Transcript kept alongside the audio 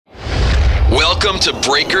Welcome to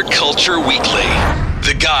Breaker Culture Weekly.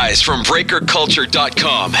 The guys from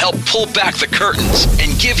BreakerCulture.com help pull back the curtains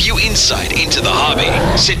and give you insight into the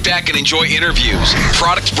hobby. Sit back and enjoy interviews,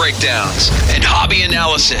 product breakdowns, and hobby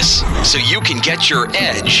analysis so you can get your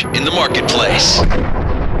edge in the marketplace.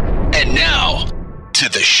 And now, to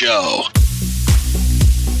the show.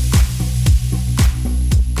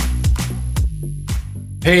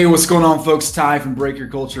 Hey, what's going on, folks? Ty from Breaker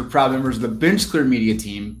Culture, proud members of the Bench Clear Media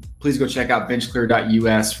team. Please go check out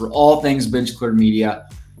benchclear.us for all things Bench Clear Media.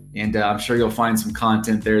 And I'm sure you'll find some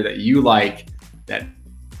content there that you like that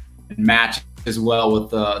match as well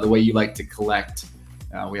with the way you like to collect.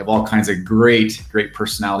 We have all kinds of great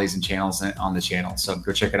personalities and channels on the channel. So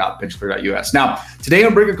go check it out, benchclear.us. Now, today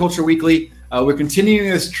on Breaker Culture Weekly, we're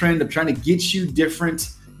continuing this trend of trying to get you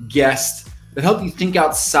different guests that help you think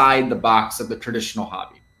outside the box of the traditional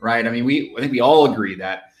hobby, right? I mean, I think we all agree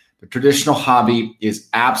that the traditional hobby is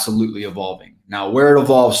absolutely evolving. Now, where it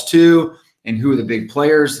evolves to and who are the big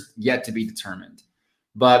players, yet to be determined.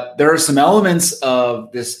 But there are some elements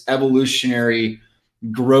of this evolutionary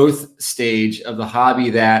growth stage of the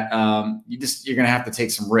hobby that you're going to have to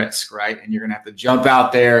take some risk, right? And you're going to have to jump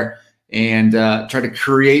out there and try to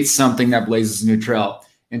create something that blazes a new trail.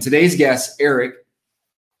 And today's guest, Eric,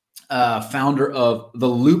 founder of the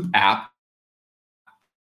Loupe app,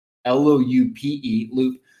 Loupe,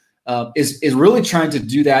 Loupe, is really trying to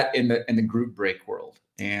do that in the group break world.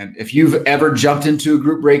 And if you've ever jumped into a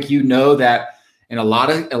group break, you know that in a lot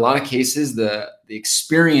of cases the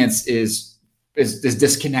experience is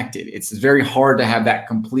disconnected. It's very hard to have that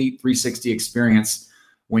complete 360 experience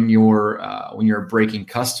when you're a breaking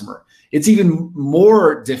customer. It's even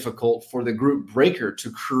more difficult for the group breaker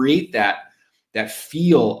to create that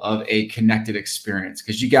feel of a connected experience,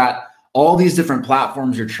 because you got all these different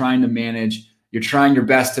platforms you're trying to manage. You're trying your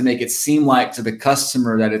best to make it seem like to the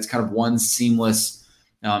customer that it's kind of one seamless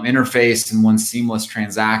interface and one seamless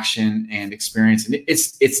transaction and experience. And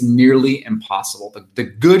it's nearly impossible. The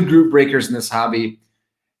good group breakers in this hobby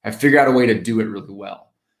have figured out a way to do it really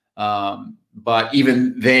well. But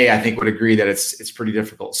even they, I think, would agree that it's pretty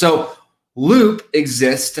difficult. So Loupe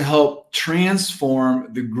exists to help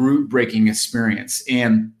transform the group breaking experience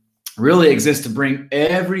and really exists to bring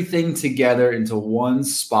everything together into one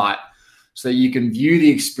spot so that you can view the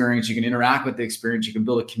experience, you can interact with the experience, you can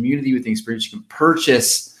build a community with the experience, you can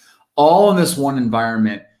purchase all in this one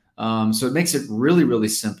environment. So it makes it really, really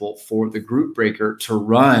simple for the group breaker to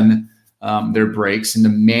run their breaks and to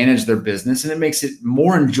manage their business. And it makes it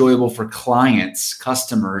more enjoyable for clients,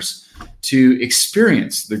 customers to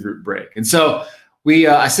experience the group break. And so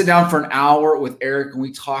I sit down for an hour with Eric and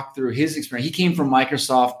we talk through his experience. He came from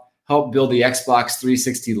Microsoft, helped build the Xbox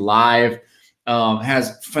 360 Live,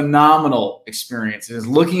 has phenomenal experience and is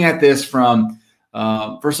looking at this from,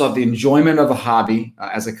 first off, the enjoyment of the hobby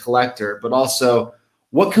as a collector, but also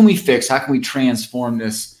what can we fix? How can we transform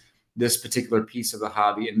this particular piece of the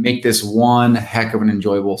hobby and make this one heck of an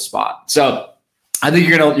enjoyable spot? So I think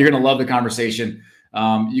you're gonna love the conversation.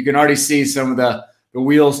 You can already see some of the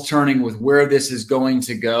wheels turning with where this is going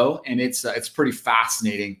to go, and it's pretty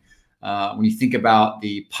fascinating when you think about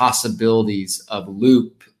the possibilities of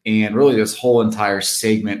Loupe and really this whole entire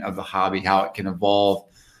segment of the hobby, how it can evolve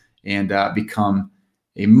and become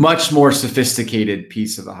a much more sophisticated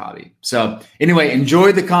piece of the hobby. So anyway,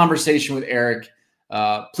 enjoy the conversation with Eric.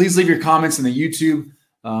 Please leave your comments in the YouTube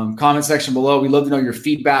comment section below. We'd love to know your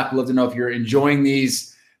feedback. We'd love to know if you're enjoying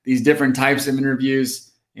these different types of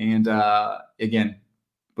interviews. And again,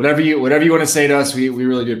 whatever you want to say to us, we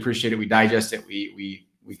really do appreciate it. We digest it. We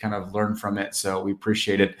kind of learn from it. So we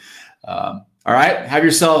appreciate it. All right. Have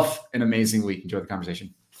yourself an amazing week. Enjoy the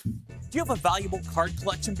conversation. Do you have a valuable card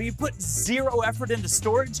collection, but you put zero effort into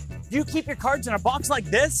storage? Do you keep your cards in a box like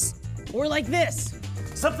this? Or like this?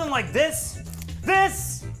 Something like this?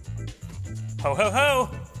 This? Ho, ho,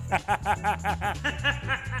 ho.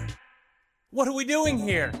 What are we doing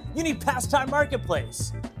here? You need Pastime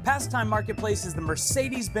Marketplace. Pastime Marketplace is the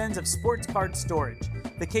Mercedes-Benz of sports card storage.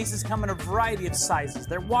 The cases come in a variety of sizes.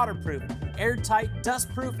 They're waterproof, airtight,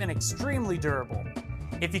 dustproof, and extremely durable.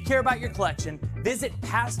 If you care about your collection, visit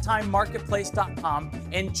PastimeMarketplace.com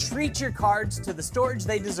and treat your cards to the storage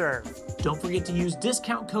they deserve. Don't forget to use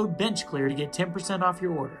discount code BENCHCLEAR to get 10% off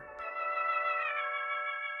your order.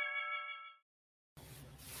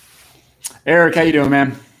 Eric, how you doing,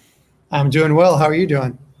 man? I'm doing well. How are you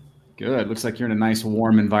doing? Good. Looks like you're in a nice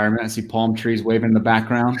warm environment. I see palm trees waving in the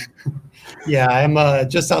background. Yeah, I'm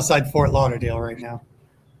just outside Fort Lauderdale right now.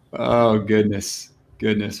 Oh, goodness.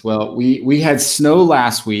 Well, we had snow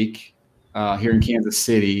last week here in Kansas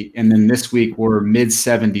City, and then this week we're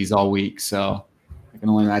mid-70s all week. So I can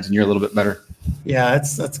only imagine you're a little bit better. Yeah,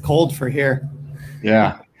 that's cold for here.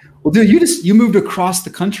 Yeah. Well, dude, you moved across the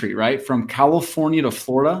country, right? From California to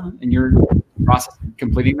Florida, and you're in the process of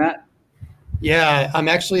completing that? Yeah, I'm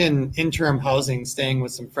actually in interim housing, staying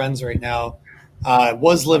with some friends right now.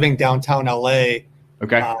 Was living downtown LA,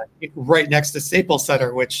 Okay. right next to Staples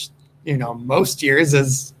Center, which, most years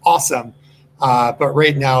is awesome. But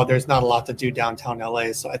right now there's not a lot to do downtown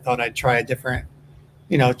LA. So I thought I'd try a different,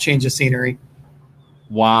 change of scenery.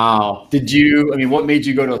 Wow. What made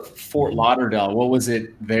you go to Fort Lauderdale? What was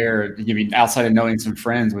it there? Outside of knowing some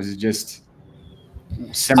friends, was it just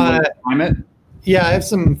similar climate? Yeah, I have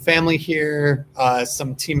some family here.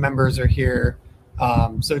 Some team members are here.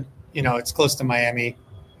 So, it's close to Miami.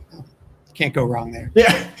 Can't go wrong there.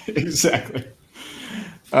 Yeah, exactly.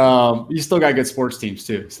 You still got good sports teams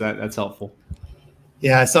too, so that's helpful.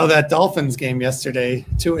 Yeah, I saw that Dolphins game yesterday,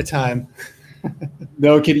 2 a time.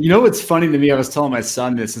 No kidding. You know what's funny to me? I was telling my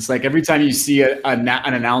son this. It's like every time you see an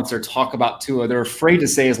announcer talk about Tua, they're afraid to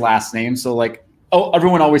say his last name. So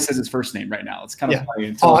everyone always says his first name right now. It's kind of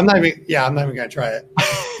funny. I'm not even gonna try it.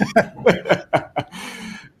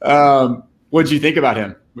 What did you think about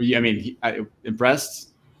him? Were you, impressed?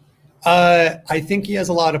 I think he has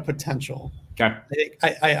a lot of potential. Okay.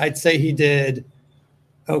 I'd say he did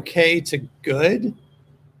okay to good.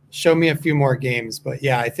 Show me a few more games, but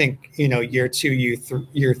yeah, I think year 2,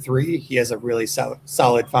 year 3, he has a really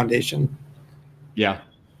solid foundation. Yeah,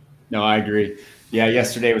 no, I agree. Yeah,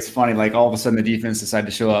 yesterday was funny. Like all of a sudden, the defense decided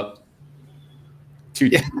to show up. 2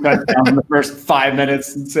 touchdowns in the first 5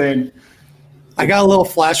 minutes. Insane. I got a little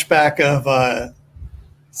flashback of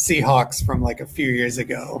Seahawks from a few years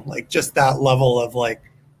ago. Just that level of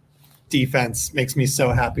defense makes me so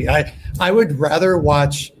happy. I would rather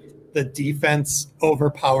watch the defense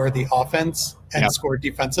overpower the offense and score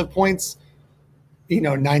defensive points,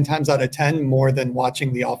 9 times out of 10 more than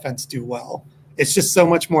watching the offense do well. It's just so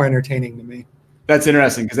much more entertaining to me. That's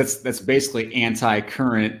interesting because that's basically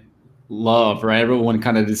anti-current love, right? Everyone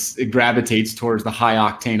kind of just gravitates towards the high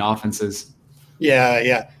octane offenses.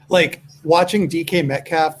 Yeah. Watching DK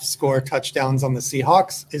Metcalf score touchdowns on the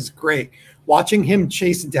Seahawks is great. Watching him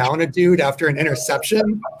chase down a dude after an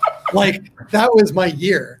interception, that was my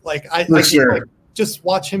year. Just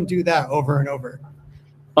watch him do that over and over.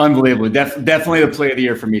 Unbelievable. Definitely the play of the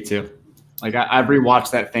year for me too. I've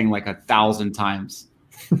rewatched that thing 1,000 times.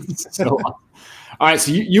 So, all right.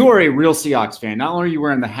 So you are a real Seahawks fan. Not only are you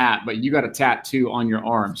wearing the hat, but you got a tattoo on your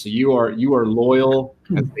arm. So you are loyal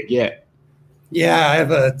as they get. Yeah, I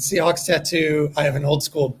have a Seahawks tattoo. I have an old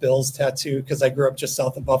school Bills tattoo because I grew up just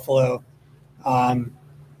south of Buffalo.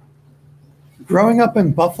 Growing up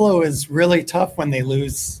in Buffalo is really tough when they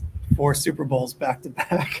lose 4 Super Bowls back to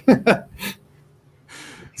back.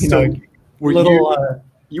 You were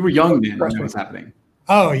young then when that was happening.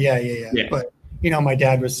 Oh yeah. But my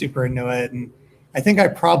dad was super into it, and I think I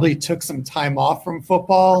probably took some time off from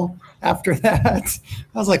football after that.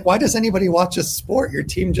 I was like, why does anybody watch a sport? Your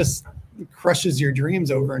team just crushes your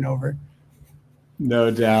dreams over and over.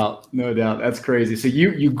 No doubt. That's crazy. So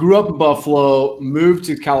you grew up in Buffalo, moved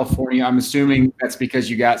to California. I'm assuming that's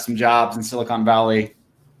because you got some jobs in Silicon Valley,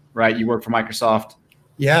 right? You worked for Microsoft.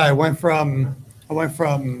 Yeah, I went from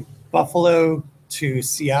Buffalo to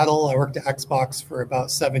Seattle. I worked at Xbox for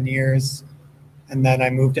about 7 years, and then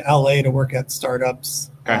I moved to LA to work at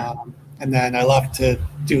startups. Okay. And then I left to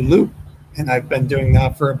do Loop, and I've been doing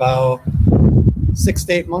that for about 6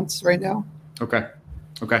 to 8 months right now. Okay.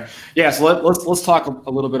 Yeah. So let's talk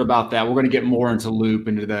a little bit about that. We're going to get more into Loop,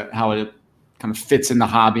 into how it kind of fits in the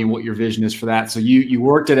hobby and what your vision is for that. So you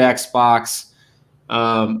worked at Xbox.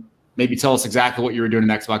 Maybe tell us exactly what you were doing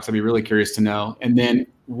at Xbox. I'd be really curious to know. And then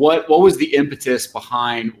what was the impetus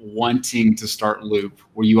behind wanting to start Loop?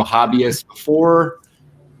 Were you a hobbyist before?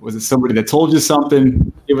 Was it somebody that told you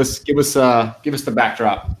something? Give us the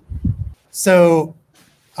backdrop. So,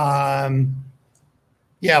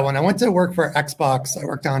 when I went to work for Xbox, I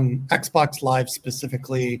worked on Xbox Live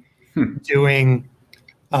specifically, doing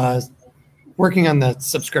working on the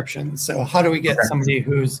subscription. So how do we get somebody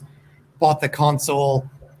who's bought the console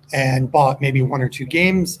and bought maybe 1 or 2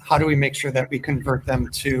 games? How do we make sure that we convert them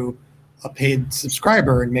to a paid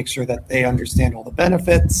subscriber and make sure that they understand all the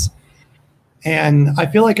benefits? And I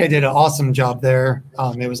feel like I did an awesome job there.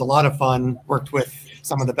 It was a lot of fun. Worked with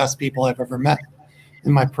some of the best people I've ever met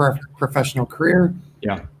in my professional career.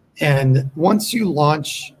 Yeah. And once you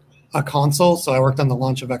launch a console, so I worked on the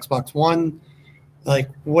launch of Xbox One,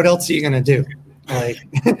 what else are you going to do?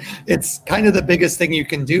 It's kind of the biggest thing you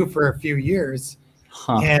can do for a few years.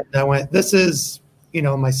 And I went, this is, my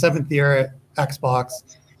 7th year at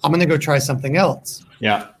Xbox. I'm going to go try something else.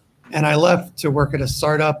 Yeah. And I left to work at a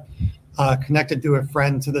startup connected through a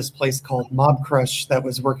friend to this place called Mob Crush that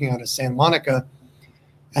was working out of Santa Monica.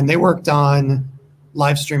 And they worked on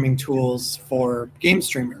live streaming tools for game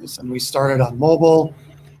streamers. And we started on mobile.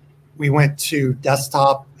 We went to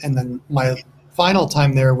desktop. And then my final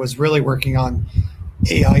time there was really working on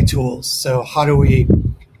AI tools. So how do we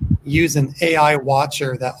use an AI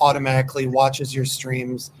watcher that automatically watches your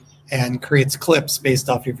streams and creates clips based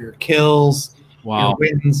off of your kills, your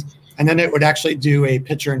wins. And then it would actually do a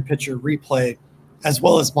picture-in-picture replay as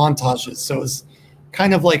well as montages. So it was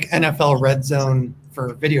kind of like NFL Red Zone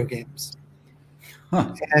for video games.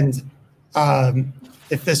 Huh. And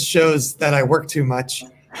if this shows that I work too much,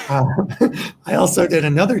 I also did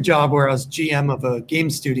another job where I was GM of a game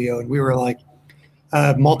studio, and we were like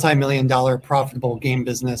a multi-million-dollar profitable game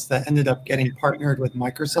business that ended up getting partnered with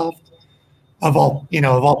Microsoft. Of all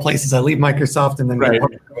places, I leave Microsoft and then get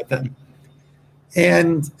partnered with them.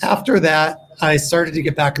 And after that, I started to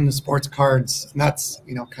get back into sports cards, and that's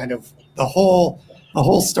kind of the whole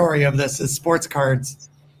story of this is sports cards.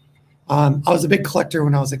 I was a big collector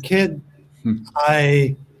when I was a kid.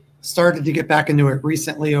 I started to get back into it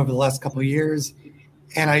recently over the last couple of years,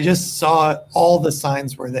 and I just saw all the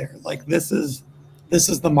signs were there. Like this is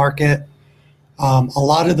the market. A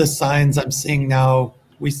lot of the signs I'm seeing now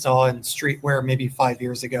we saw in streetwear maybe 5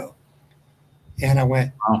 years ago, and I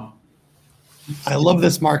went, wow. I love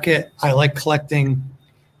this market. I like collecting.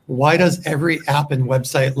 Why does every app and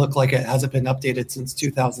website look like it hasn't been updated since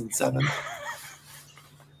 2007?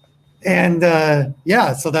 And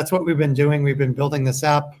so that's what we've been doing. We've been building this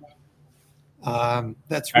app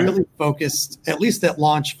that's really focused, at least at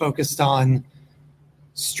launch, focused on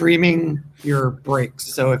streaming your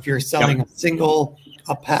breaks. So if you're selling a single,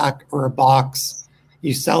 a pack, or a box,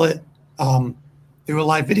 you sell it through a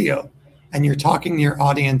live video, and you're talking to your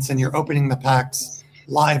audience, and you're opening the packs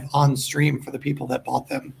live on stream for the people that bought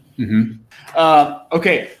them. Mm-hmm.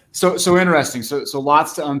 Okay, so interesting. So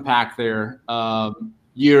lots to unpack there. I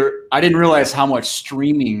didn't realize how much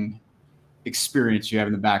streaming experience you have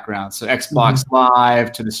in the background. So Xbox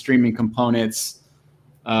Live to the streaming components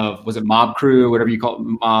of, was it Mob Crew, whatever you call it,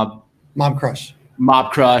 Mob Crush.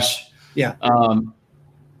 Mob Crush. Yeah.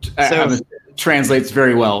 Translates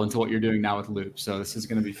very well into what you're doing now with Loop. So this is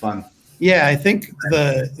going to be fun. Yeah, I think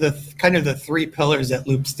the kind of the three pillars that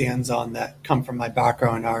Loop stands on that come from my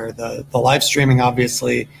background are the live streaming,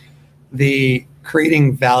 obviously, the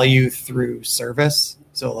creating value through service.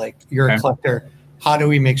 So like you're a collector, how do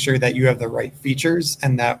we make sure that you have the right features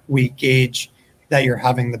and that we gauge that you're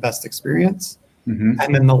having the best experience?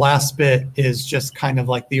 And then the last bit is just kind of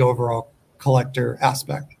like the overall collector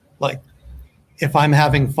aspect. Like if I'm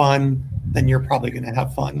having fun, then you're probably going to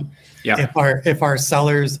have fun. Yeah. If our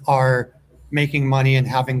sellers are making money and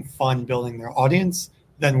having fun building their audience,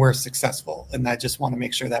 then we're successful. And I just want to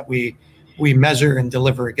make sure that we measure and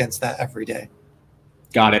deliver against that every day.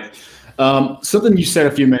 Got it. Something you said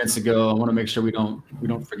a few minutes ago, I want to make sure we don't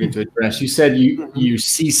forget to address. You said you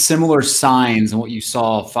see similar signs in what you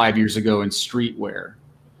saw 5 years ago in streetwear.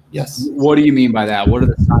 Yes. What do you mean by that? What are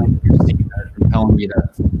the signs you're seeing that are compelling you to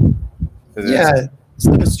this? Yeah.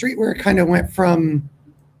 So the streetwear kind of went from,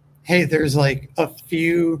 hey, there's like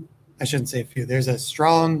there's a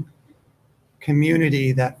strong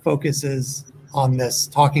community that focuses on this,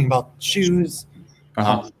 talking about shoes,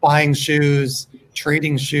 buying shoes,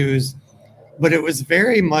 trading shoes, but it was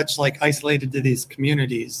very much like isolated to these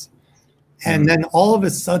communities. And then all of a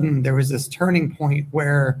sudden there was this turning point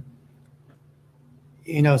where,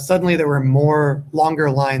 suddenly there were more longer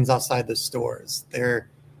lines outside the stores.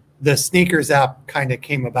 The sneakers app kind of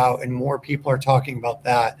came about and more people are talking about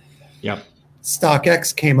that. Yep.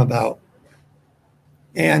 StockX came about.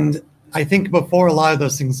 And I think before a lot of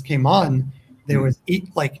those things came on, there was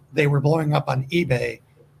they were blowing up on eBay.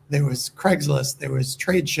 There was Craigslist, there was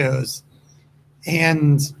trade shows.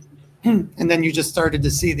 And then you just started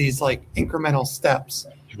to see these like incremental steps.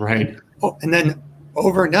 Right. Oh, and then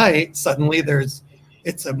overnight, suddenly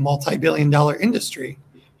it's a multi-billion-dollar industry.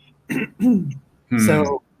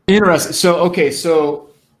 So interesting. So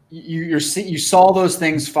you saw those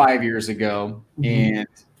things 5 years ago, and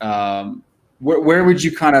where would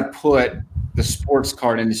you kind of put the sports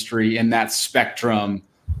card industry in that spectrum?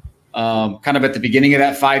 Kind of at the beginning of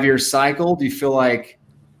that 5-year cycle, do you feel like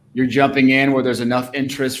you're jumping in where there's enough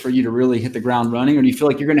interest for you to really hit the ground running, or do you feel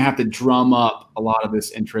like you're going to have to drum up a lot of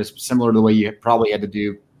this interest, similar to the way you probably had to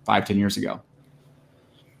do 5-10 years ago?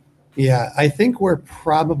 Yeah, I think we're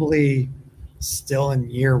probably still in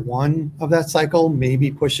year one of that cycle,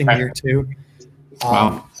 maybe pushing year two.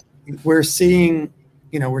 Wow. We're seeing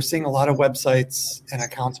a lot of websites and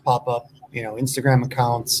accounts pop up, Instagram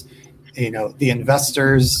accounts, the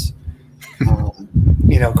investors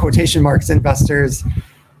quotation marks investors.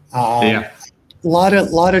 Yeah. A lot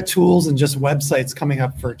of tools and just websites coming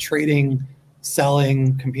up for trading,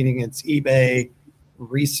 selling, competing against eBay,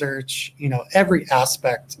 research, every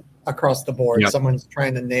aspect across the board. Yep. Someone's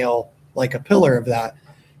trying to nail like a pillar of that.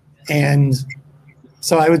 And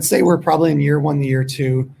so I would say we're probably in year 1 to year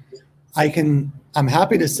 2. I'm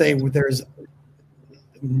happy to say there's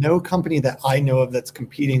no company that I know of that's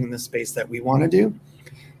competing in the space that we want to do.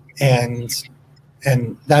 And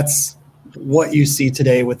that's what you see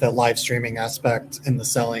today with the live streaming aspect and the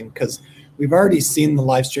selling, because we've already seen the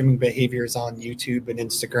live streaming behaviors on YouTube and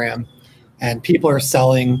Instagram, and people are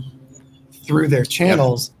selling through their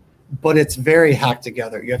channels, but it's very hacked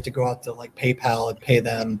together. You have to go out to like PayPal and pay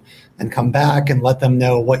them and come back and let them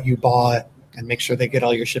know what you bought and make sure they get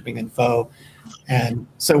all your shipping info. And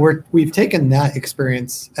so we've taken that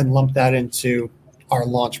experience and lumped that into our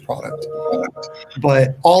launch product.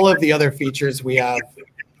 But all of the other features we have,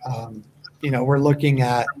 we're looking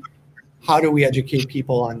at how do we educate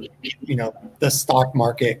people on, the stock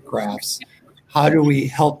market graphs? How do we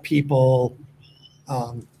help people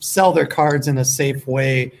sell their cards in a safe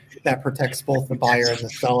way that protects both the buyer and the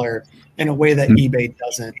seller in a way that eBay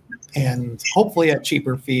doesn't, and hopefully at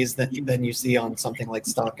cheaper fees than you see on something like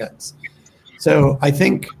StockX. So I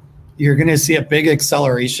think you're going to see a big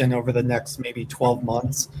acceleration over the next maybe 12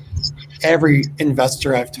 months. Every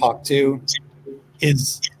investor I've talked to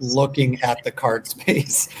is looking at the card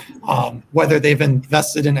space, whether they've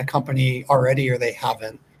invested in a company already or they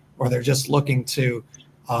haven't, or they're just looking to.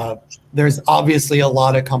 There's obviously a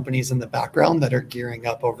lot of companies in the background that are gearing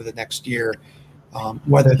up over the next year,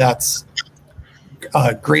 whether that's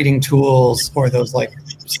grading tools or those like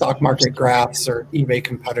stock market graphs or eBay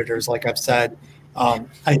competitors, like I've said.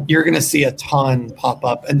 You're going to see a ton pop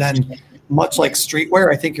up. And then much like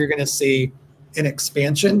streetwear, I think you're going to see an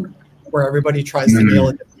expansion where everybody tries to nail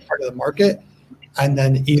a different part of the market. And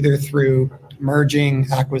then either through merging,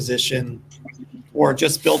 acquisition, or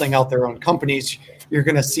just building out their own companies, you're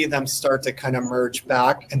going to see them start to kind of merge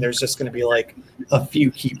back. And there's just going to be like a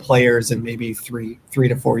few key players in maybe three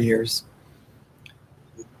to 4 years.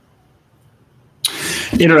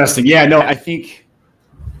 Interesting. Yeah, no, I think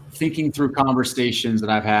thinking through conversations that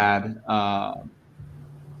I've had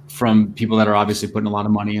from people that are obviously putting a lot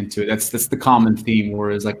of money into it, that's the common theme,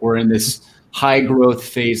 whereas like we're in this high growth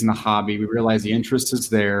phase in the hobby. We realize the interest is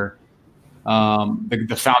there.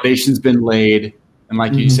 The foundation's been laid. And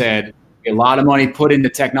like you said, a lot of money put into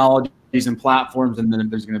technologies and platforms, and then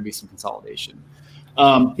there's going to be some consolidation.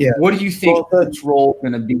 What do you think its role is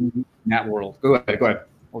going to be in that world? Go ahead.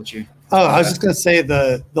 I was just going to say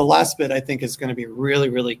the last bit I think is going to be really,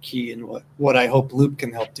 really key, and what I hope Loop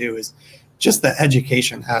can help do is just the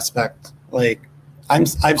education aspect. Like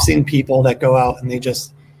I've seen people that go out and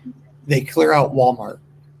they clear out Walmart,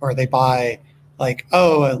 or they buy like,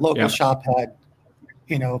 a local shop had,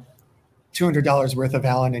 $200 worth of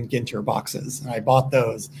Allen and Ginter boxes, and I bought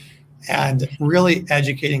those. And really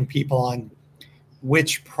educating people on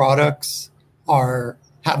which products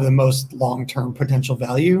have the most long-term potential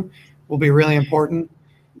value will be really important.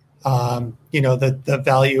 The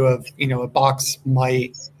value of, a box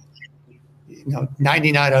might,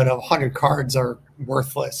 99 out of 100 cards are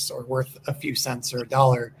worthless or worth a few cents or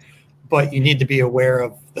 $1, but you need to be aware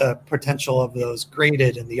of the potential of those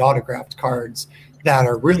graded and the autographed cards that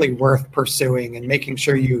are really worth pursuing, and making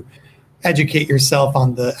sure you educate yourself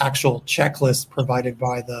on the actual checklist provided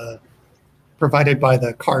by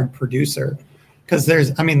the card producer. Because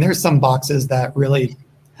there's some boxes that really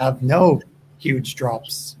have no huge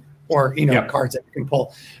drops or, cards that you can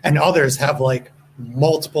pull. And others have like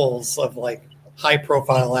multiples of like high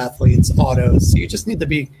profile athletes, autos. So you just need to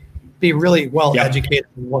be really well educated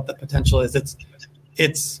on what the potential is.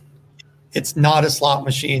 It's not a slot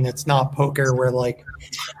machine. It's not poker where like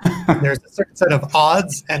there's a certain set of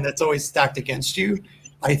odds and it's always stacked against you.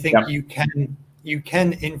 I think you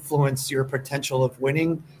can influence your potential of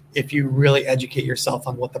winning if you really educate yourself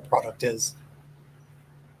on what the product is.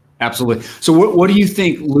 Absolutely. So what do you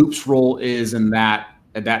think Loop's role is in that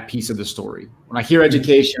piece of the story? When I hear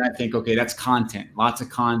education, I think, okay, that's content, lots of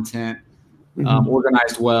content,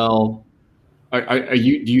 organized well. Do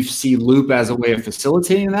you see Loop as a way of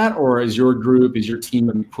facilitating that, or is your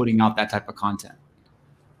team putting out that type of content?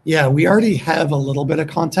 Yeah, we already have a little bit of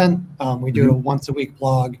content. We do a once a week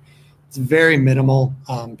blog. It's very minimal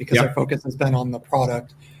because our focus has been on the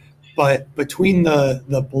product. But between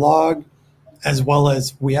the blog, as well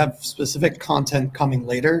as we have specific content coming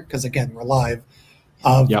later, because again, we're live,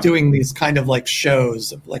 doing these kind of like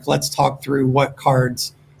shows of like, let's talk through what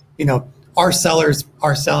cards, our sellers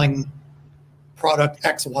are selling product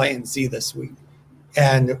X, Y, and Z this week.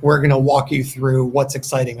 and we're going to walk you through what's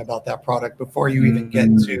exciting about that product before you even get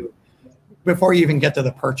to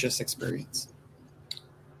the purchase experience.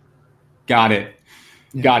 Got it.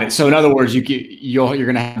 Yeah. Got it. So in other words, you're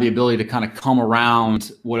going to have the ability to kind of come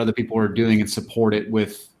around what other people are doing and support it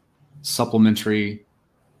with supplementary,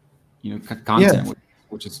 content,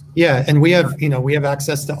 which is and we have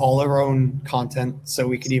access to all our own content, so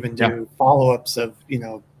we could even do follow-ups of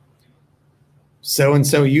so and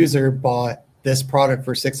so user bought this product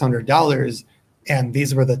for $600, and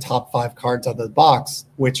these were the top 5 cards out of the box,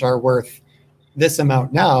 which are worth this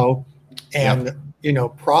amount now, and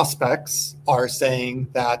prospects are saying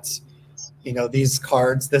that these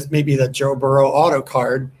cards, this maybe the Joe Burrow auto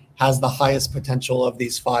card has the highest potential of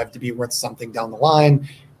these 5 to be worth something down the line.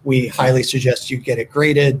 We highly suggest you get it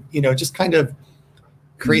graded, just kind of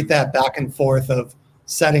create that back and forth of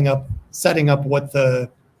setting up what the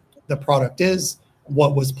product is,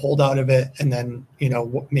 what was pulled out of it, and then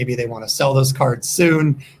maybe they want to sell those cards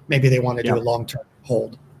soon, maybe they want to do a long-term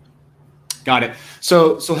hold. Got it.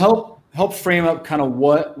 So help frame up kind of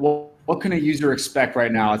what can a user expect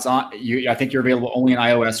right now. It's on you. I think you're available only in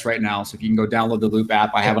iOS right now, so if you can go download the Loop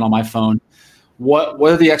app, I have it on my phone. What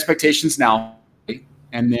are the expectations now,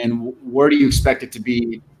 and then where do you expect it to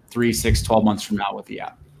be 3, 6, 12 months from now with the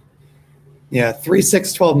app? Yeah, 3,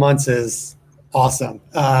 6, 12 months is awesome.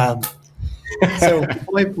 So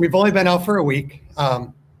we've only been out for a week.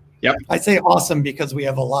 I say awesome because we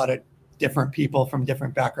have a lot of different people from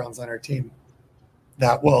different backgrounds on our team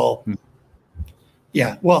that will,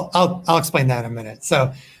 I'll explain that in a minute.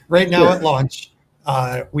 So right now at launch,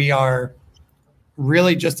 we are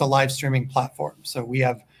really just a live streaming platform. So we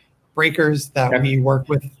have breakers that we work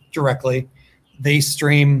with directly. They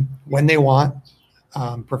stream when they want,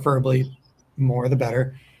 preferably more the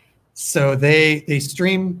better. So they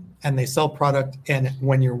stream and they sell product. And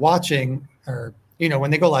when you're watching, or when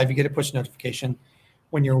they go live, you get a push notification.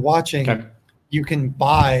 When you're watching, you can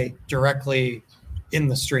buy directly in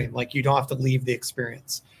the stream. Like, you don't have to leave the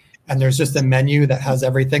experience. And there's just a menu that has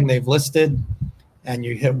everything they've listed. And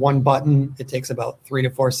you hit one button. It takes about 3 to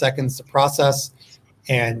 4 seconds to process,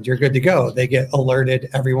 and you're good to go. They get alerted.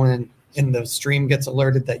 Everyone in the stream gets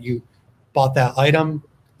alerted that you bought that item.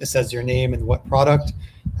 It says your name and what product.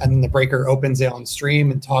 And then the breaker opens it on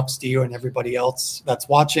stream and talks to you and everybody else that's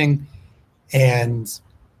watching. And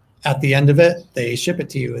at the end of it, they ship it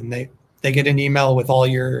to you, and they get an email with all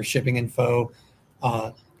your shipping info.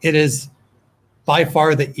 It is by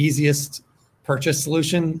far the easiest purchase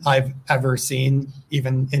solution I've ever seen,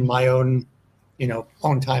 even in my own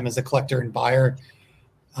time as a collector and buyer.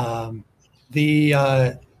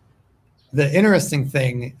 The interesting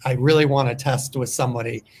thing I really want to test with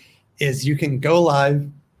somebody is you can go live,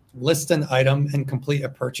 list an item, and complete a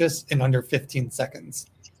purchase in under 15 seconds.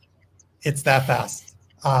 It's that fast.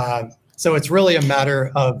 So it's really a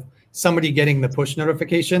matter of somebody getting the push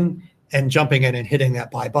notification and jumping in and hitting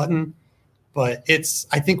that buy button. But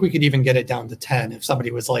I think we could even get it down to 10 if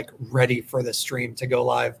somebody was like ready for the stream to go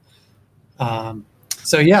live.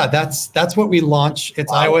 So yeah, that's what we launch.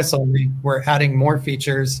 It's iOS only. We're adding more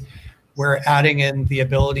features. We're adding in the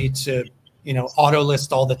ability to, auto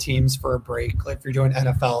list all the teams for a break. Like if you're doing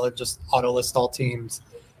NFL, it just auto list all teams.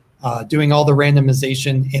 Doing all the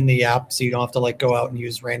randomization in the app, so you don't have to go out and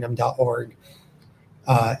use random.org.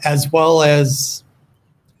 As well as,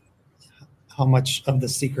 how much of the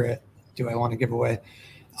secret do I want to give away?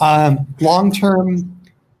 Long term,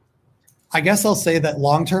 I guess I'll say that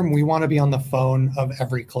long term, we want to be on the phone of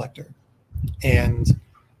every collector. And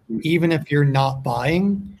even if you're not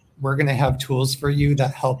buying, we're going to have tools for you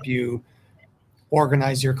that help you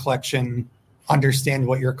organize your collection, understand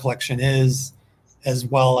what your collection is, as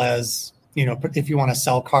well as, if you want to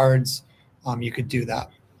sell cards, you could do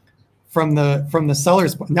that. From the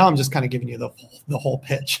seller's, now I'm just kind of giving you the whole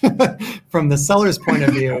pitch. From the seller's point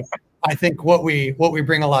of view, I think what we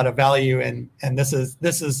bring a lot of value in, and this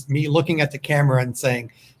is me looking at the camera and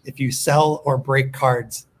saying, if you sell or break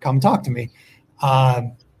cards, come talk to me.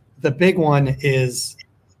 The big one is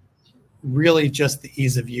really just the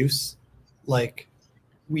ease of use. Like,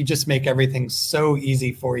 we just make everything so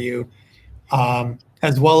easy for you,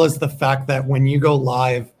 as well as the fact that when you go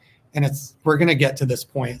live, and we're going to get to this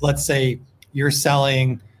point. Let's say you're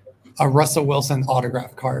selling a Russell Wilson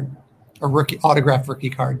autograph card, a autograph rookie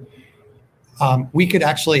card. We could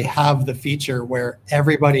actually have the feature where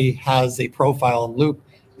everybody has a profile in Loop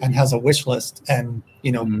and has a wish list. And,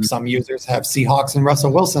 some users have Seahawks and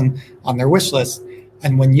Russell Wilson on their wish list.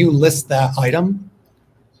 And when you list that item,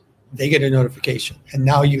 they get a notification. And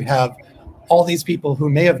now you have all these people who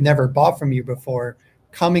may have never bought from you before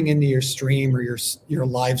coming into your stream or your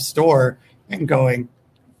live store and going,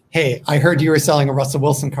 hey, I heard you were selling a Russell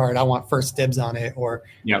Wilson card. I want first dibs on it, or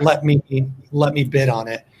let me bid on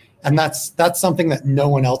it. And that's something that no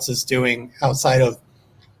one else is doing outside of,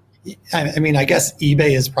 I mean, I guess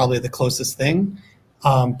eBay is probably the closest thing.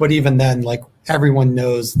 But even then, like, everyone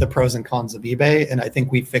knows the pros and cons of eBay. And I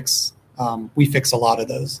think we fix a lot of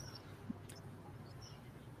those.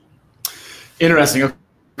 Interesting.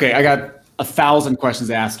 Okay. I got 1,000 questions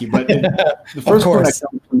to ask you, but the first one that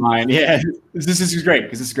comes to mind, this is great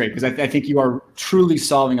because I think you are truly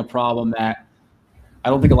solving a problem that I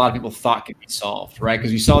don't think a lot of people thought could be solved, right?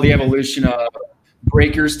 Because you saw the evolution of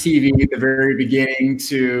Breakers TV at the very beginning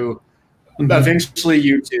to eventually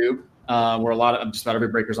YouTube, where just about every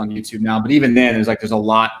breaker's on YouTube now. But even then, there's a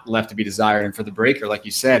lot left to be desired. And for the breaker, like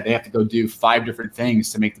you said, they have to go do 5 different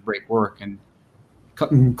things to make the break work. And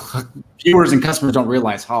viewers and customers don't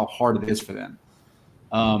realize how hard it is for them.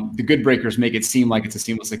 The good breakers make it seem like it's a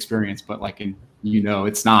seamless experience, but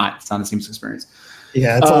it's not. It's not a seamless experience.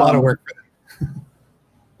 Yeah, it's a lot of work for them.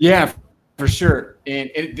 Yeah, for sure. And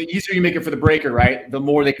the easier you make it for the breaker, right, the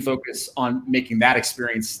more they can focus on making that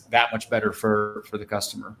experience that much better for the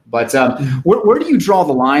customer. But where do you draw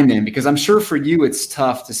the line then? Because I'm sure for you it's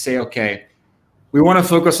tough to say, okay, we want to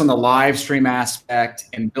focus on the live stream aspect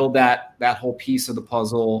and build that whole piece of the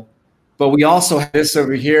puzzle. But we also have this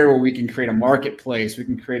over here where we can create a marketplace. We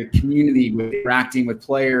can create a community with interacting with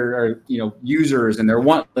users and their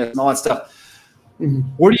want list and all that stuff.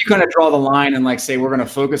 Where do you kind of draw the line and say, we're going to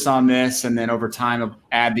focus on this, and then over time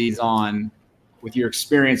add these on? With your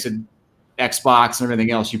experience at Xbox and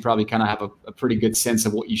everything else, you probably kind of have a pretty good sense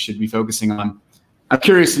of what you should be focusing on. I'm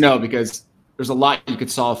curious to know because there's a lot you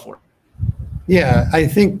could solve for. Yeah, I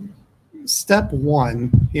think step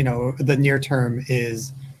one, the near term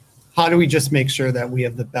is how do we just make sure that we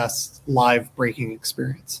have the best live breaking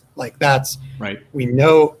experience? That's right. We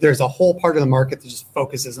know there's a whole part of the market that just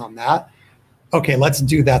focuses on that. Okay, let's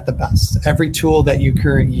do that the best. Every tool that you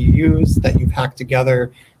currently use that you've hacked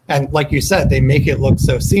together, and like you said, they make it look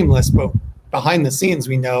so seamless, but behind the scenes,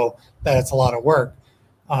 we know that it's a lot of work.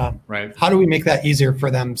 Right. How do we make that easier for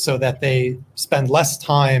them so that they spend less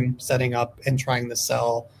time setting up and trying to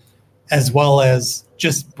sell, as well as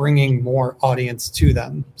just bringing more audience to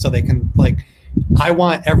them so they can, I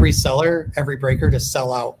want every seller, every breaker to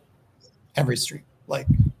sell out every stream.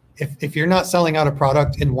 If you're not selling out a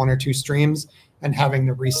product in 1 or 2 streams and having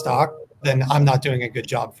to restock, then I'm not doing a good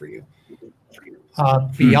job for you.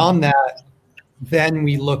 Beyond that, then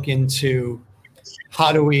we look into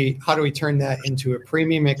how do we turn that into a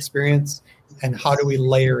premium experience, and how do we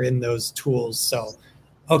layer in those tools? So,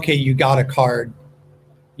 okay, you got a card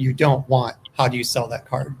you don't want. How do you sell that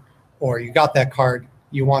card? Or you got that card,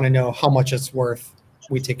 you want to know how much it's worth.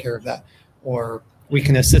 We take care of that. Or we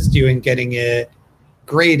can assist you in getting it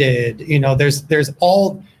graded. There's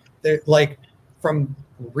all there, from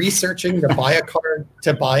researching to buy a card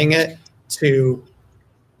to buying it to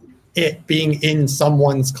it being in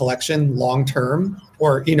someone's collection long term,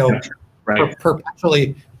 or right.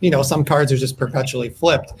 Perpetually. Some cards are just perpetually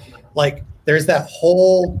flipped. There's that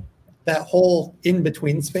whole in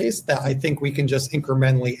between space that I think we can just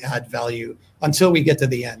incrementally add value until we get to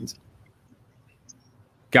the end.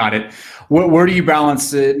 Got it. Where do you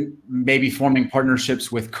balance it? Maybe forming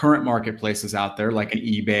partnerships with current marketplaces out there, like an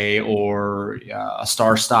eBay or a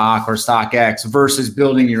StarStock or StockX, versus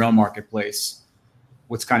building your own marketplace?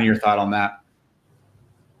 What's kind of your thought on that?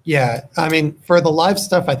 Yeah, I mean, for the live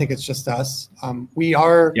stuff, I think it's just us. We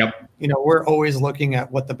are, we're always looking at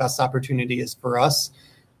what the best opportunity is for us.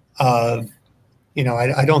 I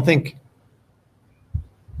don't think.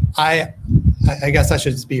 I guess I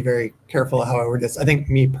should just be very careful how I word this. I think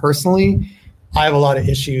me personally, I have a lot of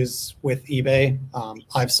issues with eBay.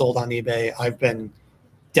 I've sold on eBay. I've been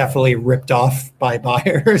definitely ripped off by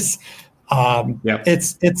buyers.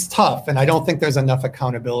 It's tough, and I don't think there's enough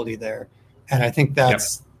accountability there. And I think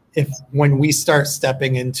that's when we start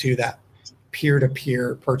stepping into that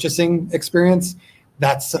peer-to-peer purchasing experience,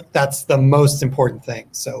 that's the most important thing.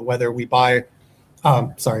 So whether we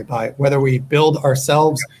whether we build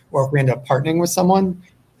ourselves or if we end up partnering with someone,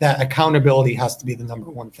 that accountability has to be the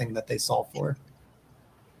number one thing that they solve for.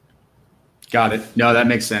 Got it. No, that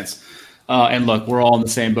makes sense. And look, we're all in the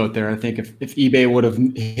same boat there. I think if eBay would have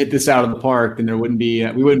hit this out of the park, then we wouldn't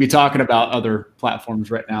be talking about other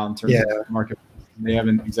platforms right now in terms of market. They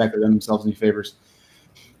haven't exactly done themselves any favors.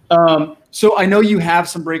 So I know you have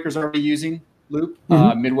some breakers already using Loop.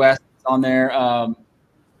 Midwest is on there.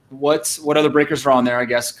 What other breakers are on there? I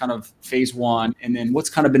guess kind of phase one, and then what's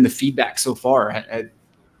kind of been the feedback so far?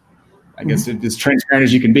 I guess it's as transparent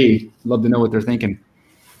as you can be. Love to know what they're thinking.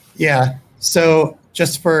 Yeah. So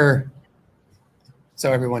just for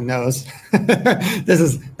so everyone knows, this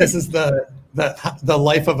is the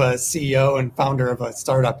life of a CEO and founder of a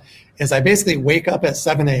startup. Is I basically wake up at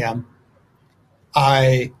 7 a.m.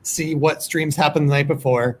 I see what streams happened the night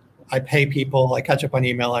before. I pay people. I catch up on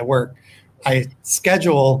email. I work. I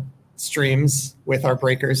schedule streams with our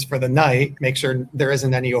breakers for the night. Make sure there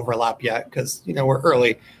isn't any overlap yet, because we're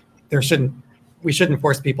early. We shouldn't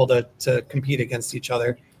force people to compete against each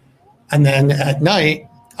other. And then at night,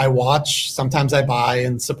 I watch. Sometimes I buy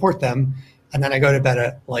and support them, and then I go to bed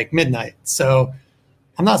at like midnight. So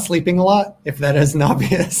I'm not sleeping a lot, if that isn't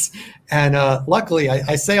obvious. And luckily,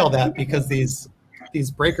 I say all that because these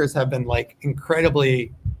breakers have been like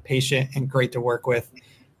incredibly patient and great to work with.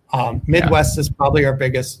 Midwest is probably our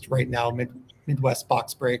biggest right now. Midwest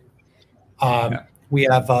box break. We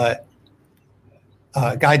have a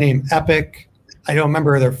guy named Epic. I don't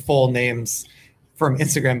remember their full names from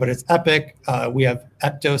Instagram, but it's Epic. We have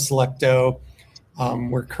Epto Selecto.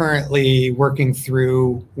 We're currently working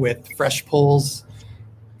through with Fresh Pulls,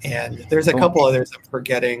 and there's a couple others I'm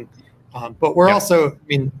forgetting. But we're also,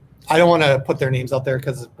 I don't want to put their names out there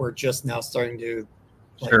because we're just now starting to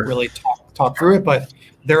really talk through it. But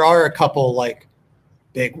there are a couple like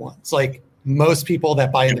big ones. Like most people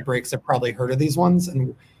that buy into breaks have probably heard of these ones,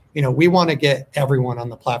 and we want to get everyone on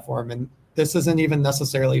the platform. And this isn't even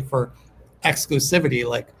necessarily for exclusivity.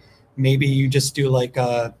 Like maybe you just do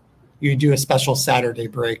you do a special Saturday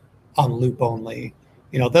break on Loop only.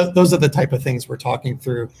 Those are the type of things we're talking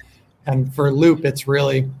through. And for Loop, it's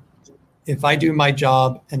really, if I do my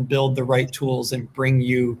job and build the right tools and bring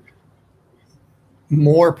you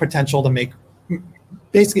more potential to make,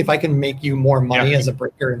 basically, if I can make you more money as a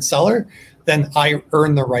breaker and seller, then I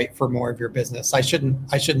earn the right for more of your business. I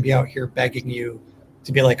shouldn't be out here begging you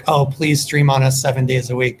to be like, oh, please stream on us 7 days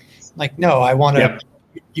a week. Like, no, I want to,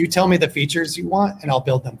 you tell me the features you want and I'll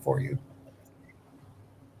build them for you.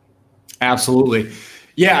 Absolutely.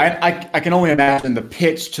 Yeah, I can only imagine the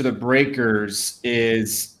pitch to the breakers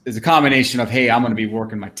is a combination of, hey, I'm going to be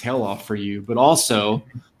working my tail off for you. But also,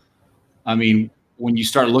 when you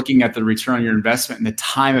start looking at the return on your investment and the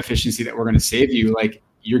time efficiency that we're going to save you, like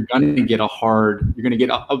you're going to get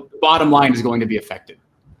a bottom line is going to be affected,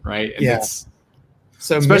 right? And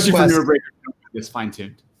so especially for newer breakers, it's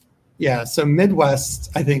fine-tuned. Yeah. So Midwest,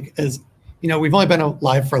 I think is, we've only been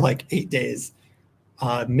live for like 8 days.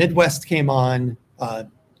 Midwest came on,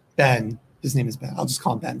 Ben, his name is Ben. I'll just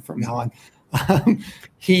call him Ben from now on.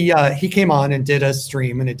 He came on and did a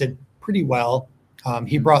stream and it did pretty well.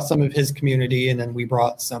 He brought some of his community and then we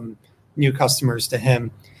brought some new customers to him.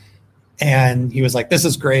 And he was like, this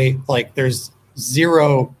is great. Like there's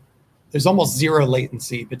almost zero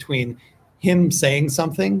latency between him saying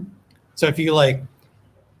something. So if you like,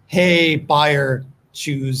 hey, buyer,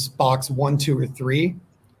 choose box 1, 2, or 3,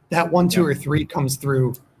 that 1, 2, or 3 comes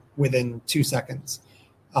through within 2 seconds.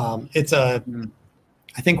 I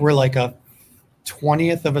think we're like a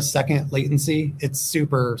 20th of a second latency. It's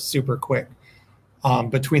super, super quick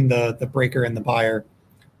between the breaker and the buyer.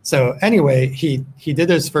 So anyway, he did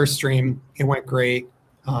his first stream. It went great.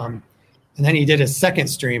 And then he did his second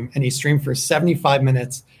stream and he streamed for 75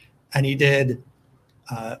 minutes and he did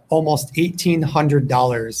almost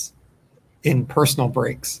 $1,800 in personal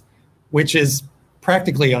breaks, which is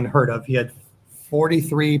practically unheard of. He had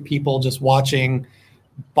 43 people just watching,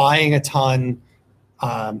 buying a ton.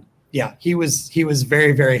 He was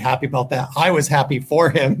very, very happy about that. I was happy for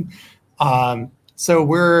him.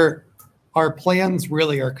 So our plans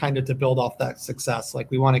really are kind of to build off that success.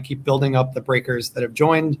 Like we want to keep building up the breakers that have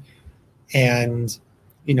joined and,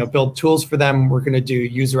 build tools for them. We're going to do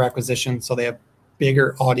user acquisition so they have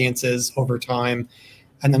bigger audiences over time.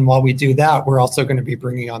 And then while we do that, we're also going to be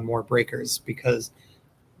bringing on more breakers because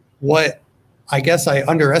what I guess I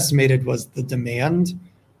underestimated was the demand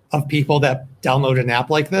of people that download an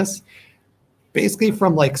app like this. Basically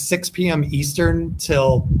from like 6 p.m. Eastern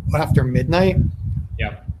till after midnight,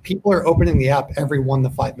 people are opening the app every 1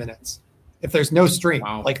 to 5 minutes. If there's no stream,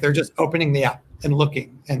 like they're just opening the app and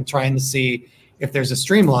looking and trying to see if there's a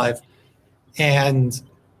stream live. And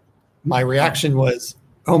my reaction was,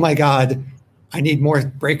 oh my God, I need more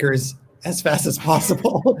breakers as fast as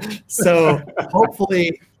possible. So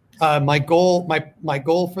hopefully my goal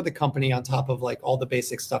for the company on top of like all the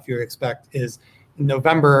basic stuff you would expect is in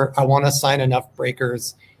November, I want to sign enough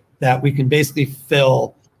breakers that we can basically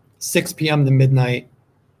fill 6 p.m. to midnight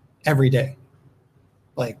every day.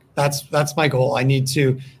 Like that's my goal. I need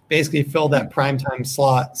to basically fill that primetime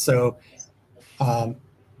slot. So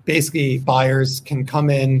basically buyers can come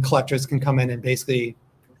in, collectors can come in and basically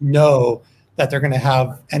know that they're going to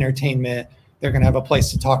have entertainment. They're going to have a place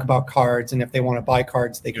to talk about cards. And if they want to buy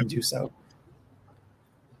cards, they can do so.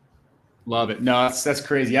 Love it. No, that's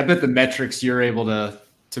crazy. I bet the metrics you're able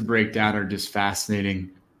to break down are just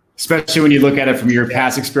fascinating, especially when you look at it from your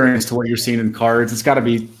past experience to what you're seeing in cards. It's got to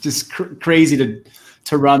be just crazy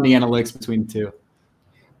to run the analytics between the two.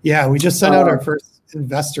 Yeah, we just sent out our first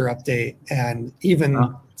investor update, and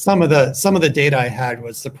even some of the data I had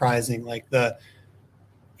was surprising. Like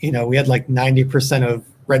we had like 90% of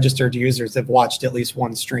registered users have watched at least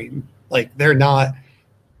one stream. Like they're not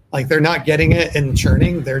getting it and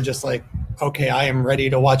churning. They're just like, okay, I am ready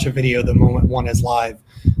to watch a video the moment one is live.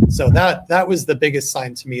 So that was the biggest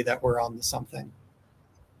sign to me that we're on to something.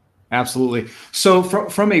 Absolutely. So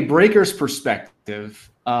from a breaker's perspective,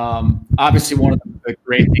 obviously one of the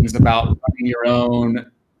great things about running your own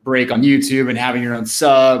break on YouTube and having your own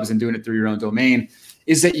subs and doing it through your own domain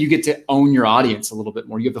is that you get to own your audience a little bit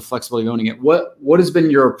more. You have the flexibility of owning it. What has been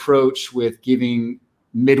your approach with giving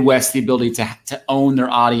Midwest the ability to own their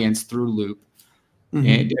audience through Loop? Mm-hmm.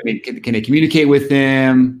 And I mean, can they communicate with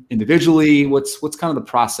them individually? What's kind of the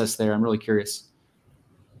process there? I'm really curious.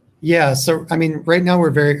 Yeah. So, I mean, right now we're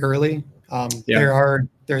very early.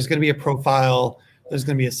 There's going to be a profile. There's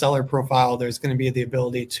going to be a seller profile. There's going to be the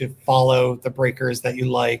ability to follow the breakers that you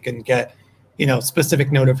like and get,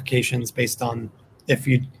 specific notifications based on if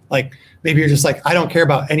you like, maybe you're just like, I don't care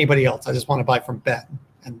about anybody else. I just want to buy from Ben.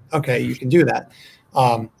 And okay, you can do that.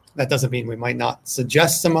 That doesn't mean we might not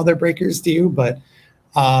suggest some other breakers to you, but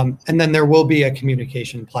and then there will be a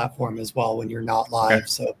communication platform as well when you're not live. Okay.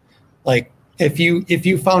 So like if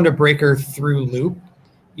you found a breaker through Loop,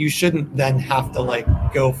 you shouldn't then have to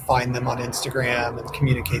go find them on Instagram and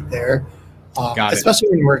communicate there. Especially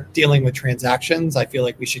when we're dealing with transactions, I feel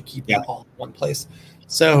like we should keep that all in one place.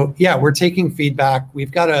 So yeah, we're taking feedback.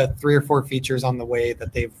 We've got 3 or 4 features on the way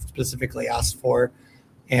that they've specifically asked for.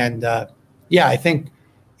 And I think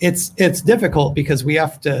it's difficult because we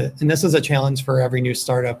have to, and this is a challenge for every new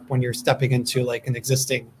startup when you're stepping into an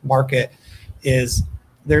existing market, is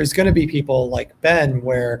there's going to be people like Ben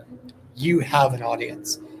where you have an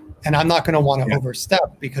audience, and I'm not going to want to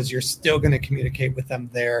overstep because you're still going to communicate with them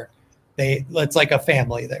there. It's like a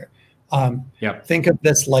family there. Think of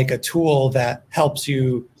this like a tool that helps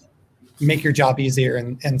you make your job easier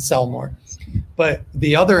and sell more. But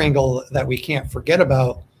the other angle that we can't forget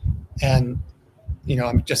about, and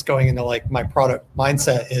I'm just going into my product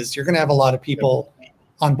mindset, is you're going to have a lot of people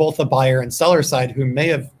on both the buyer and seller side who may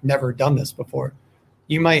have never done this before.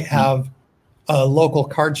 You might have a local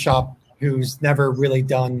card shop who's never really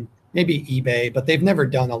done maybe eBay, but they've never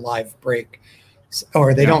done a live break,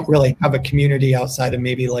 or they don't really have a community outside of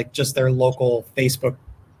maybe just their local Facebook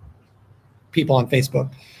people on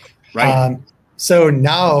Facebook. Right. So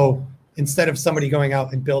now instead of somebody going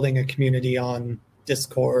out and building a community on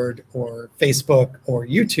Discord or Facebook or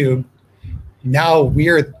YouTube, now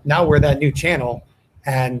we're that new channel,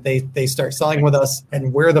 and they start selling with us,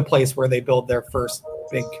 and we're the place where they build their first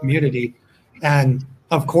big community. And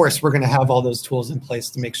of course, we're going to have all those tools in place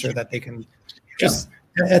to make sure that they can just,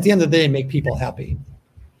 at the end of the day, make people happy.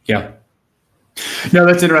 Yeah. No,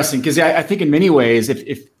 that's interesting, because I think in many ways,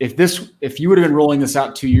 if you would have been rolling this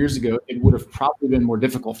out 2 years ago, it would have probably been more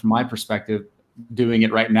difficult from my perspective doing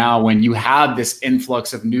it right now, when you have this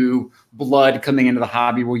influx of new blood coming into the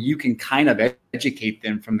hobby where you can kind of educate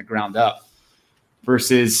them from the ground up,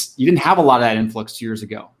 versus you didn't have a lot of that influx 2 years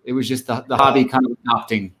ago. It was just the hobby kind of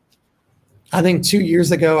adopting. I think 2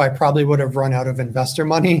 years ago, I probably would have run out of investor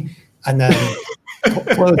money and then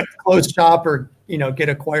close shop or get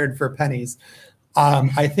acquired for pennies.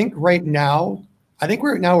 I think right now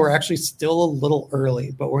we're actually still a little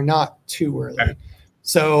early, but we're not too early. Okay.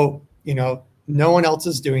 So no one else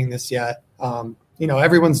is doing this yet.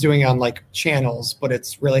 Everyone's doing it on channels, but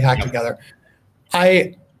it's really hacked together.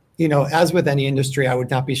 As with any industry, I would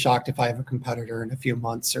not be shocked if I have a competitor in a few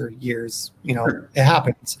months or years. It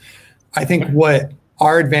happens. I think what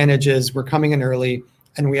our advantage is, we're coming in early,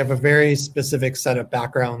 and we have a very specific set of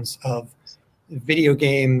backgrounds of video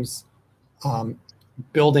games,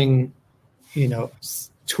 building,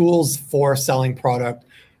 tools for selling product.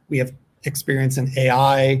 We have experience in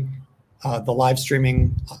AI, the live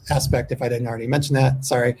streaming aspect, if I didn't already mention that,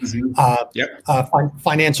 sorry. Mm-hmm.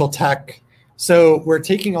 Financial tech. So we're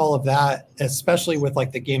taking all of that, especially with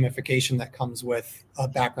the gamification that comes with a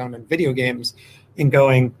background in video games, and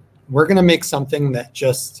going, we're going to make something that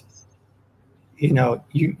just,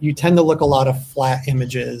 you tend to look a lot of flat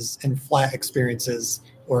images and flat experiences,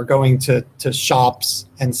 or going to shops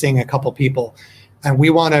and seeing a couple people. And we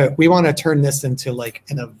want to turn this into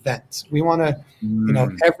an event. We want to,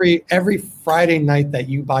 every Friday night that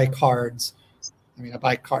you buy cards, I mean, I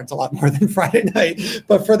buy cards a lot more than Friday night,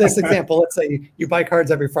 but for this example, let's say you buy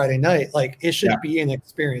cards every Friday night, like it should be an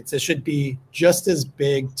experience. It should be just as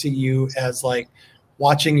big to you as like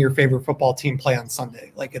watching your favorite football team play on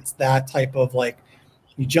Sunday. Like it's that type of like,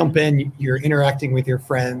 you jump in, you're interacting with your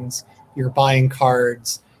friends, you're buying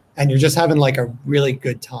cards, and you're just having like a really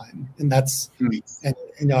good time. And that's, and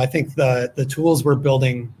you know, I think the tools we're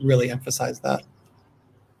building really emphasize that.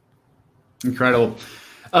 Incredible.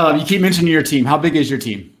 You keep mentioning your team. How big is your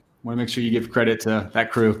team? I want to make sure you give credit to that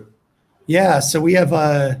crew. Yeah. So we have,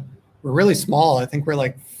 we're really small. I think we're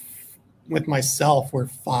like, with myself, we're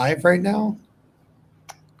 5 right now.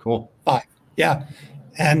 Cool. 5. Yeah.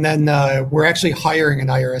 And then we're actually hiring an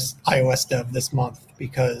iOS dev this month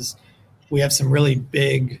because we have some really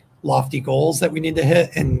big, lofty goals that we need to hit.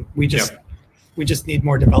 And we just need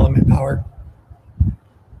more development power.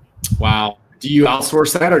 Wow. Do you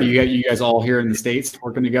outsource that, or do you guys all here in the States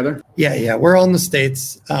working together? Yeah, we're all in the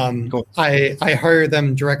States. Cool. I hire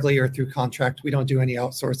them directly or through contract. We don't do any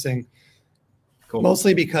outsourcing. Cool.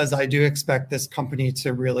 Mostly because I do expect this company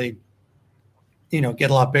to really,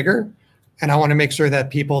 get a lot bigger, and I want to make sure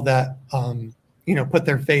that people that put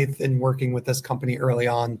their faith in working with this company early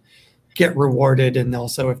on get rewarded, and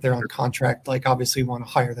also if they're on contract, like obviously want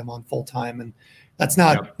to hire them on full time, and that's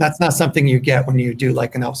not something you get when you do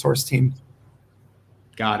like an outsourced team.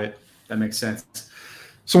 Got it. That makes sense.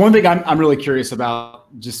 So one thing I'm really curious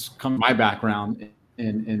about, just come my background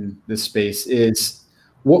in this space, is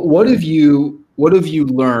what have you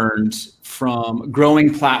learned from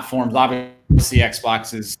growing platforms? Obviously,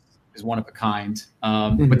 Xbox is one of a kind,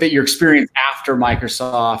 but that your experience after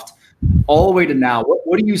Microsoft, all the way to now,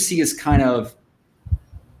 what do you see as kind of,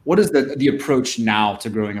 what is the approach now to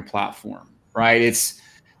growing a platform? Right?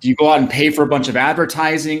 Do you go out and pay for a bunch of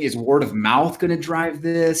advertising? Is word of mouth going to drive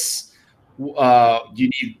this? Do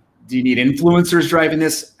you need influencers driving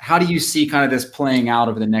this? How do you see kind of this playing out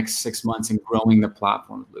over the next 6 months and growing the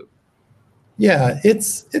platform, Luke? Yeah,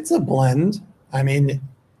 it's a blend. I mean,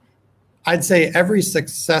 I'd say every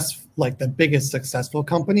success, like the biggest successful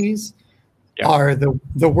companies are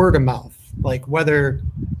the word of mouth. Like whether,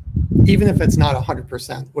 even if it's not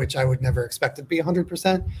 100%, which I would never expect it to be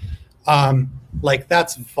 100%, like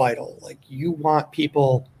that's vital. Like you want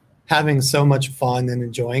people having so much fun and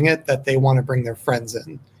enjoying it that they want to bring their friends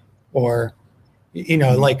in, or,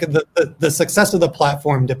 like the success of the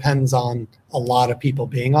platform depends on a lot of people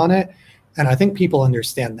being on it. And I think people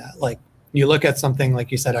understand that. Like you look at something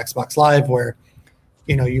like you said, Xbox Live, where,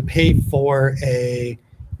 you pay for a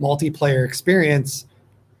multiplayer experience,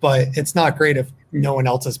 but it's not great if no one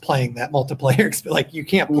else is playing that multiplayer experience. Like you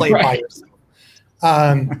can't play by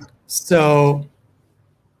yourself. So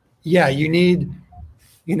yeah, you need,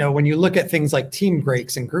 when you look at things like team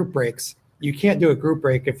breaks and group breaks, you can't do a group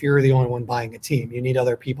break if you're the only one buying a team. You need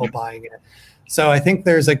other people buying it. So I think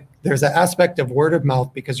there's an aspect of word of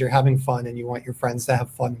mouth because you're having fun and you want your friends to have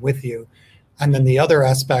fun with you. And then the other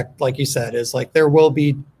aspect, like you said, is like there will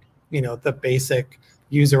be, the basic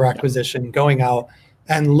user acquisition, going out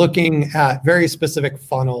and looking at very specific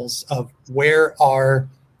funnels of where are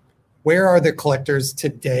the collectors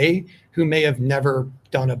today who may have never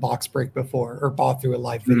done a box break before or bought through a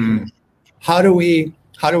live video. How do we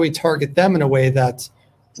target them in a way that's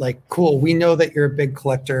like, cool, we know that you're a big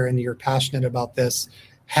collector and you're passionate about this.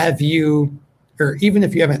 Have you, or even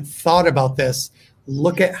if you haven't thought about this,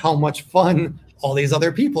 look at how much fun all these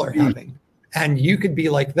other people are having. And you could be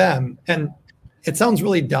like them. And it sounds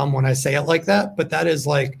really dumb when I say it like that, but that is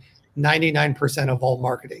like 99% of all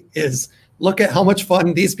marketing is look at how much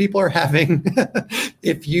fun these people are having.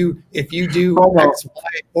 If you do X, Y,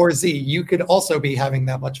 or Z, you could also be having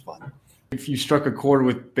that much fun. If you struck a chord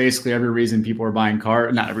with basically every reason people are buying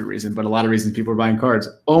cards, not every reason, but a lot of reasons people are buying cards.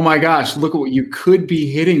 Oh my gosh, look at what you could be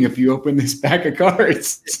hitting if you open this pack of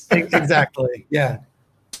cards. Exactly. Yeah.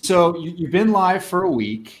 So you've been live for a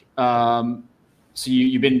week. So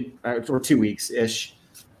you've been or 2 weeks-ish.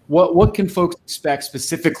 What can folks expect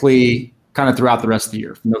specifically kind of throughout the rest of the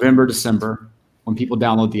year, from November, December, when people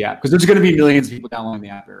download the app? Because there's going to be millions of people downloading the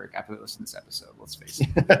app, Eric, after they listen to this episode. Let's face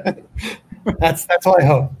it. That's what I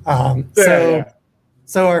hope.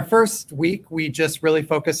 So our first week, we just really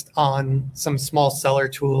focused on some small seller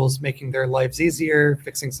tools, making their lives easier,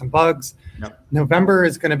 fixing some bugs. Yep. November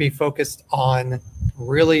is going to be focused on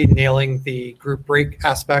really nailing the group break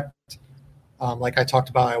aspect. Like I talked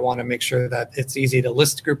about, I want to make sure that it's easy to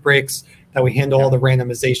list group breaks, that we handle all the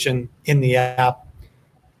randomization in the app.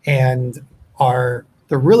 And the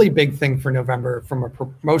really big thing for November from a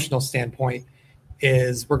promotional standpoint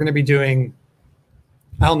is we're going to be doing,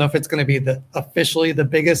 I don't know if it's going to be officially the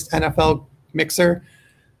biggest NFL mixer,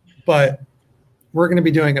 but we're going to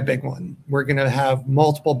be doing a big one. We're going to have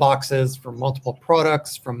multiple boxes from multiple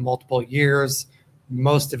products from multiple years,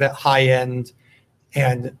 most of it high end.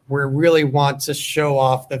 And we really want to show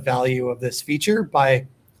off the value of this feature by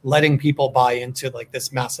letting people buy into like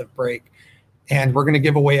this massive break. And we're going to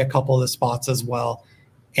give away a couple of the spots as well.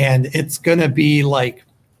 And it's going to be like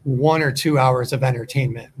 1 or 2 hours of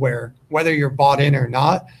entertainment where whether you're bought in or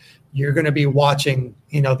not, you're going to be watching,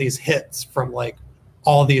 these hits from like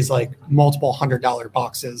all these like multiple $100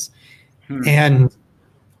 boxes. And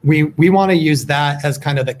we want to use that as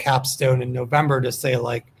kind of the capstone in November to say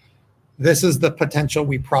like, this is the potential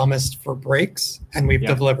we promised for breaks and we've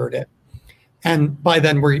delivered it. And by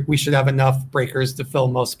then we should have enough breakers to fill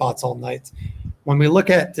most spots all night. When we look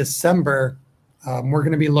at December, we're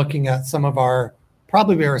going to be looking at some of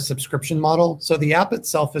probably our subscription model. So the app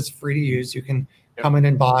itself is free to use. You can come in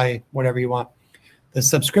and buy whatever you want. The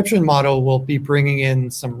subscription model will be bringing in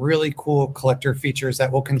some really cool collector features that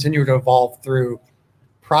will continue to evolve through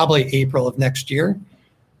probably April of next year.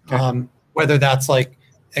 Okay. Whether that's like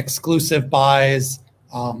exclusive buys,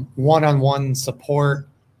 one-on-one support.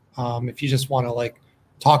 If you just want to like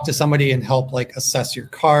talk to somebody and help like assess your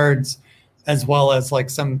cards, as well as like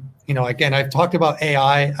some, again, I've talked about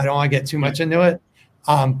AI. I don't want to get too much into it.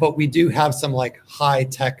 But we do have some like high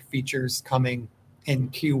tech features coming in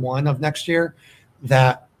Q1 of next year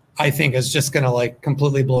that I think is just going to like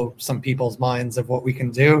completely blow some people's minds of what we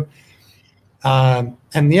can do. And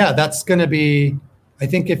yeah, that's going to be, I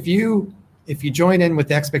think if you join in with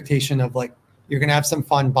the expectation of like, you're going to have some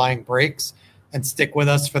fun buying breaks and stick with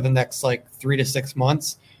us for the next like 3 to 6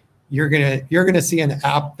 months, you're going to see an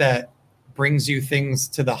app that brings you things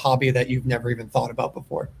to the hobby that you've never even thought about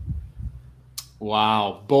before.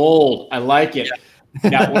 Wow. Bold. I like it.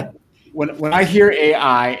 Now, when I hear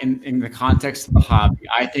AI in the context of the hobby,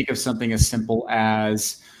 I think of something as simple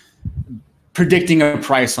as predicting a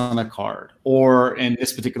price on a card, or in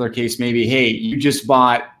this particular case, maybe, hey, you just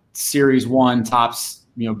bought Series 1 Topps,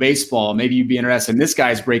 baseball. Maybe you'd be interested in this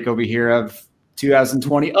guy's break over here of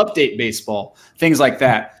 2020 update baseball, things like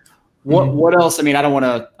that. What else? I mean, I don't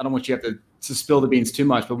want you to have to spill the beans too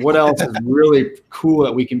much, but what else is really cool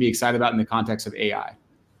that we can be excited about in the context of AI?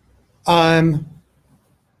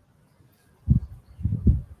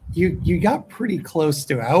 You got pretty close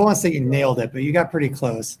to it. I don't want to say you nailed it, but you got pretty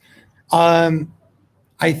close.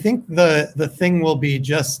 I think the thing will be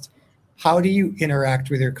just how do you interact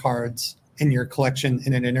with your cards in your collection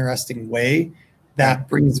in an interesting way that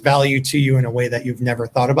brings value to you in a way that you've never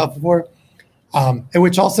thought about before. And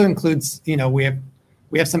which also includes, we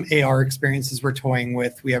have some AR experiences we're toying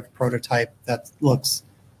with. We have a prototype that looks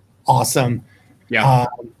awesome. Yeah.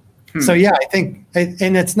 So yeah, I think,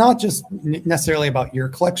 and it's not just necessarily about your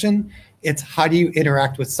collection. It's how do you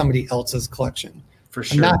interact with somebody else's collection? For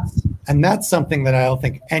sure. And that's something that I don't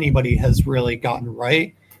think anybody has really gotten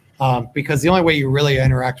right. Because the only way you really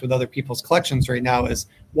interact with other people's collections right now is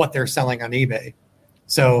what they're selling on eBay.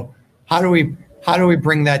 So how do we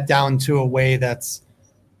bring that down to a way that's,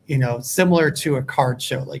 similar to a card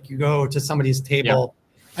show? Like you go to somebody's table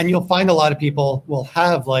and you'll find a lot of people will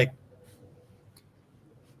have like,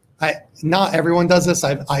 not everyone does this.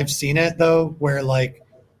 I've seen it though, where like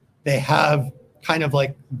they have kind of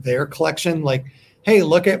like their collection, like, hey,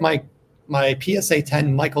 look at my PSA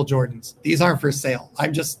 10 Michael Jordans. These aren't for sale.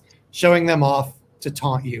 I'm just showing them off to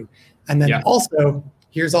taunt you. And then also,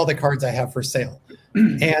 here's all the cards I have for sale.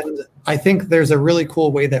 And I think there's a really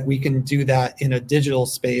cool way that we can do that in a digital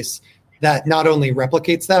space that not only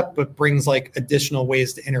replicates that, but brings like additional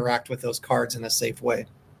ways to interact with those cards in a safe way.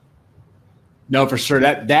 No, for sure.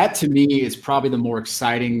 That to me is probably the more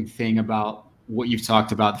exciting thing about what you've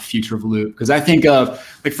talked about, the future of Loop. Because I think of,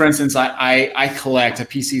 like, for instance, I collect a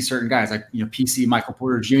PC certain guys, like, PC Michael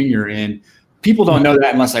Porter Jr. And people don't know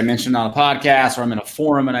that unless I mention it on a podcast or I'm in a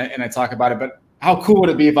forum and I talk about it. But how cool would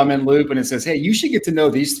it be if I'm in Loop and it says, hey, you should get to know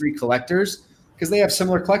these 3 collectors because they have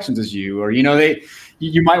similar collections as you, or, you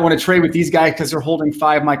might want to trade with these guys because they're holding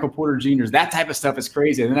 5 Michael Porter Jr.'s. That type of stuff is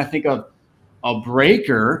crazy. And then I think of a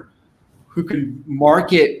breaker who can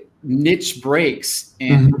market niche breaks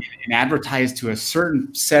and advertise to a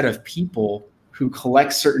certain set of people who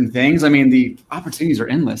collect certain things. I mean, the opportunities are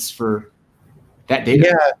endless for that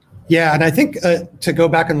data. Yeah. And I think to go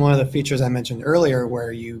back on one of the features I mentioned earlier,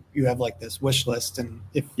 where you have like this wish list, and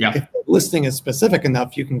if the listing is specific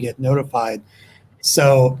enough, you can get notified.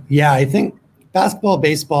 So yeah, I think basketball,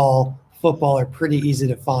 baseball, football are pretty easy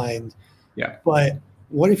to find. Yeah. But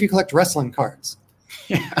what if you collect wrestling cards?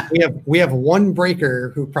 Yeah. We have one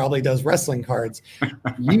breaker who probably does wrestling cards.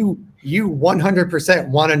 You you 100%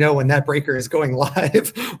 want to know when that breaker is going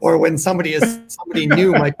live, or when somebody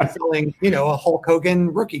new might be selling, a Hulk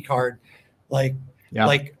Hogan rookie card. Like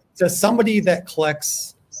to somebody that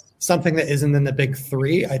collects something that isn't in the big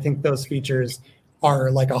three, I think those features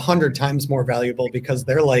are like 100 times more valuable, because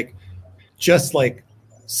they're like, just like,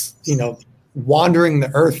 wandering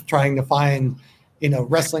the earth trying to find,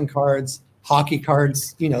 wrestling cards, hockey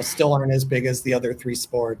cards, still aren't as big as the other three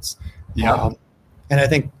sports. Yeah. And I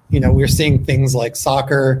think, we're seeing things like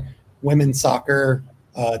soccer, women's soccer,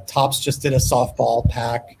 Topps just did a softball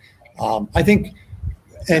pack. I think,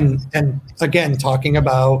 and again, talking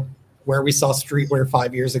about where we saw streetwear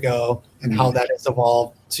 5 years ago and how that has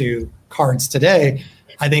evolved to cards today,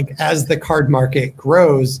 I think as the card market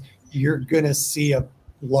grows, you're going to see a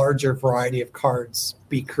larger variety of cards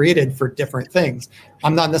be created for different things.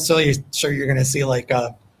 I'm not necessarily sure you're going to see like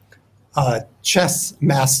a chess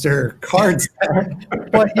master cards,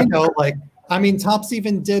 but Topps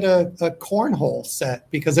even did a cornhole set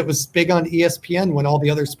because it was big on ESPN when all the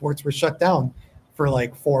other sports were shut down for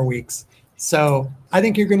like 4 weeks. So I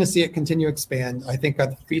think you're going to see it continue to expand. I think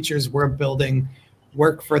the features we're building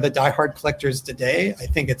work for the diehard collectors today. I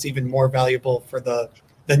think it's even more valuable for the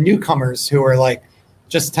newcomers who are like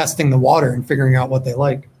just testing the water and figuring out what they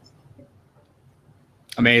like.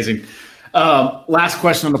 Amazing. Last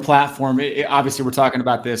question on the platform. Obviously, we're talking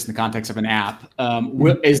about this in the context of an app.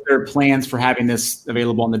 Is there plans for having this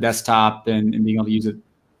available on the desktop and being able to use it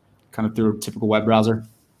kind of through a typical web browser?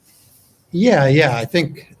 Yeah. I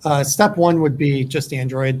think step one would be just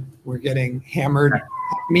Android. We're getting hammered,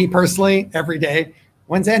 me personally, every day.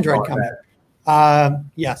 When's Android coming?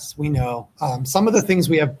 Yes, we know. Some of the things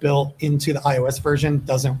we have built into the iOS version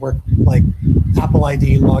doesn't work, like Apple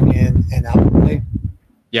ID login and Apple Pay.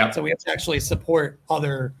 Yeah. So we have to actually support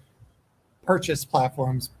other purchase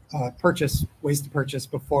platforms, ways to purchase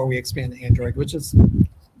before we expand to Android, which is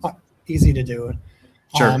easy to do.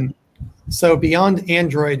 Sure. So beyond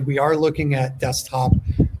Android, we are looking at desktop,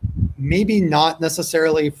 maybe not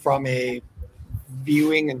necessarily from a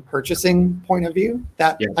viewing and purchasing point of view.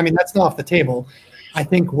 That's not off the table. I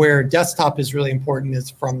think where desktop is really important is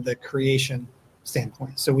from the creation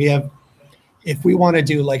standpoint. So if we want to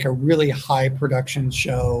do like a really high production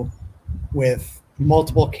show with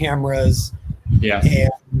multiple cameras,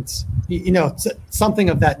 and something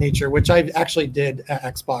of that nature, which I actually did at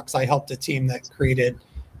Xbox. I helped a team that created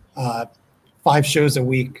 5 shows a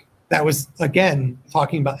week. That was, again,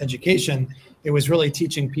 talking about education. It was really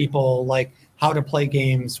teaching people like how to play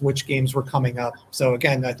games, which games were coming up. So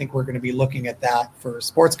again, I think we're going to be looking at that for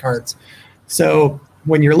sports cards. So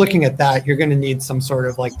when you're looking at that, you're going to need some sort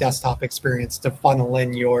of like desktop experience to funnel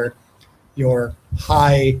in your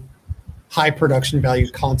high production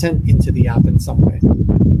value content into the app in some way.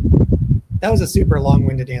 That was a super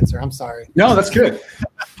long-winded answer. I'm sorry. No, that's good.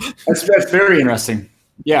 That's very interesting.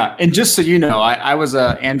 Yeah, and just so you know, I was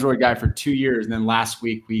an Android guy for 2 years, and then last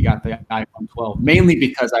week we got the iPhone 12, mainly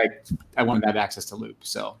because I wanted to have access to Loop.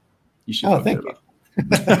 So you should. Oh, thank you.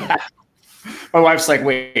 My wife's like,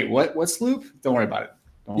 wait, what's Loop? Don't worry about it.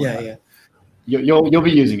 Yeah. You'll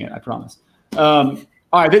be using it, I promise. All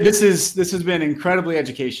right, this has been incredibly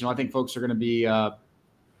educational. I think folks are going to be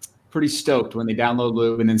pretty stoked when they download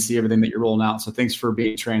Loop and then see everything that you're rolling out. So thanks for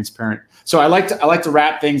being transparent. So I like to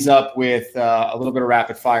wrap things up with a little bit of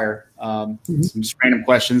rapid fire. Some just random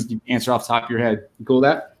questions you answer off the top of your head. You cool with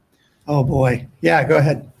that? Oh boy, yeah. Go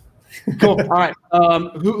ahead. Cool. All right.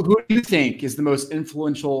 Who do you think is the most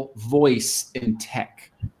influential voice in tech?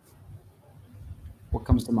 What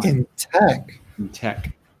comes to mind? In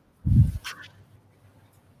tech.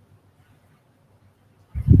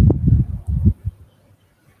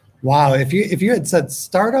 Wow, if you had said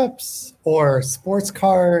startups or sports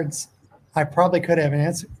cards, I probably could have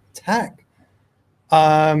answered tech.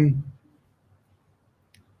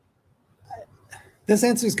 This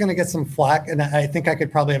answer is going to get some flack, and I think I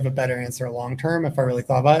could probably have a better answer long term if I really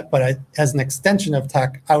thought about it. But as an extension of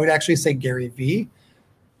tech, I would actually say Gary Vee,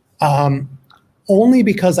 only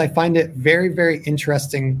because I find it very, very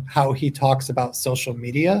interesting how he talks about social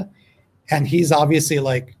media, and he's obviously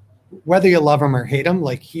like, whether you love him or hate him,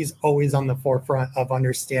 like he's always on the forefront of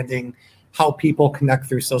understanding how people connect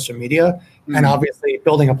through social media. Mm-hmm. And obviously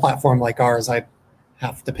building a platform like ours, I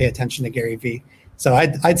have to pay attention to Gary Vee. So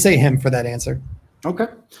I'd say him for that answer. Okay.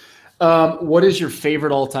 What is your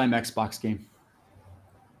favorite all-time Xbox game?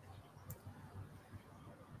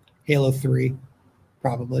 Halo 3,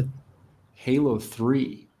 probably. Halo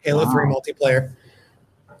 3. Halo 3 multiplayer.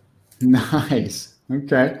 Nice.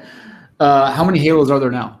 Okay. How many Halos are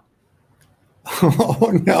there now?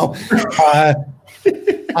 Oh no!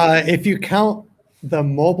 If you count the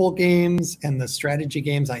mobile games and the strategy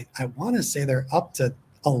games, I want to say they're up to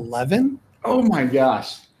 11. Oh my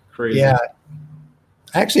gosh. Crazy. Yeah.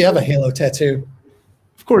 I actually have a Halo tattoo.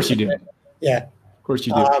 Of course you do. Yeah. Of course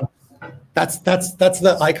you do. That's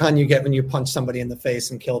the icon you get when you punch somebody in the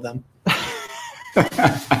face and kill them.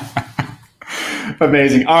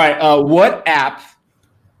 Amazing. All right. What app,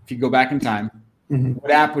 if you go back in time, Mm-hmm.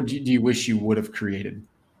 what app do you wish you would have created?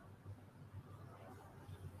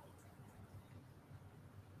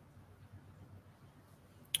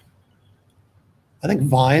 I think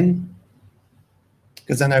Vine,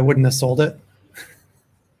 because then I wouldn't have sold it.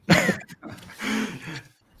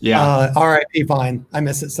 Yeah. RIP Vine. I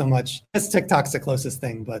miss it so much. It's TikTok's the closest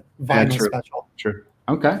thing, but Vine was special. True.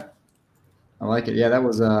 Okay. I like it. Yeah, that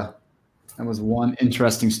was one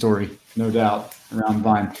interesting story, no doubt, around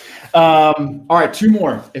Vine. All right, 2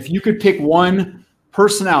 more. If you could pick one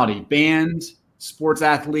personality, band, sports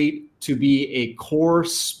athlete, to be a core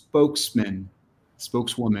spokeswoman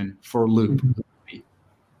for Loop.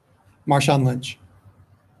 Marshawn Lynch.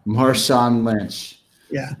 Marshawn Lynch.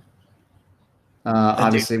 Yeah.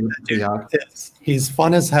 Obviously, with the Seahawks. He's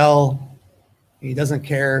fun as hell. He doesn't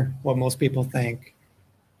care what most people think.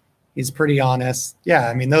 He's pretty honest. Yeah,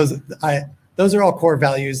 I mean those are all core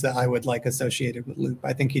values that I would like associated with Loop.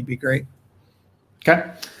 I think he'd be great. Okay.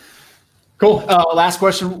 Cool. Last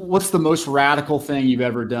question. What's the most radical thing you've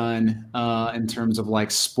ever done in terms of like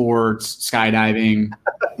sports, skydiving,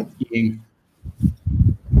 skiing?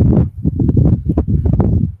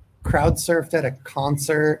 Crowd surfed at a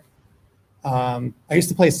concert. I used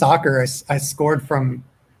to play soccer. I scored from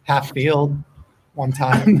half field one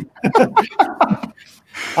time.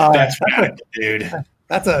 That's radical, dude.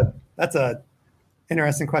 That's a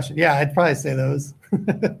interesting question. Yeah, I'd probably say those.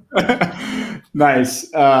 Nice.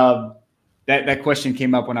 That question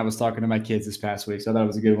came up when I was talking to my kids this past week, so that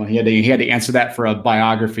was a good one. He had to answer that for a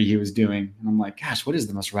biography he was doing, and I'm like, gosh, what is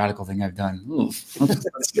the most radical thing I've done? Oof, that's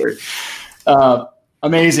scary.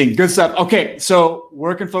 Amazing, good stuff. Okay, so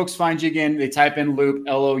where can folks find you again? They type in Loop,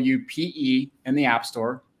 LOUPE, in the App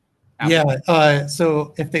Store.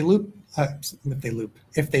 So if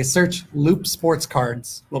they search Loop Sports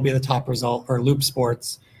Cards, will be the top result, or Loop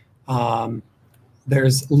Sports. There's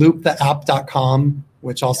looptheapp.com,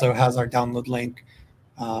 which also has our download link.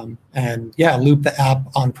 And yeah, Loop the app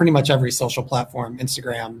on pretty much every social platform,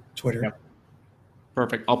 Instagram, Twitter. Yep.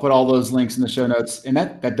 Perfect. I'll put all those links in the show notes. And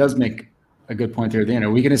that does make a good point there at the end.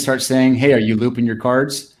 Are we going to start saying, hey, are you looping your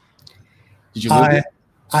cards? Did you loop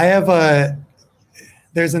it?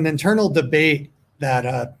 There's an internal debate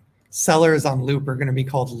that sellers on Loop are going to be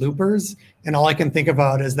called loopers. And all I can think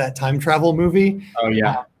about is that time travel movie. Oh,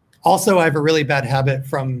 yeah. Also, I have a really bad habit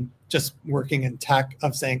from just working in tech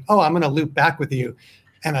of saying, oh, I'm going to loop back with you.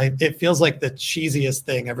 And it feels like the cheesiest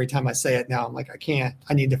thing every time I say it now. I'm like,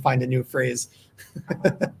 I need to find a new phrase.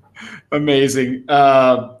 Amazing.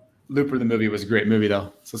 Looper, the movie, was a great movie,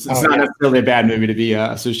 though. So it's not necessarily a bad movie to be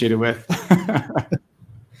associated with.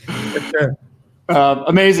 For sure.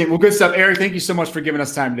 Amazing. Well, good stuff. Eric, thank you so much for giving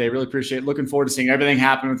us time today. Really appreciate it. Looking forward to seeing everything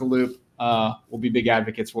happen with the Loop. We'll be big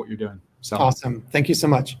advocates for what you're doing. So awesome. Thank you so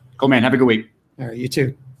much. Cool, man. Have a good week. All right. You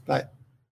too. Bye.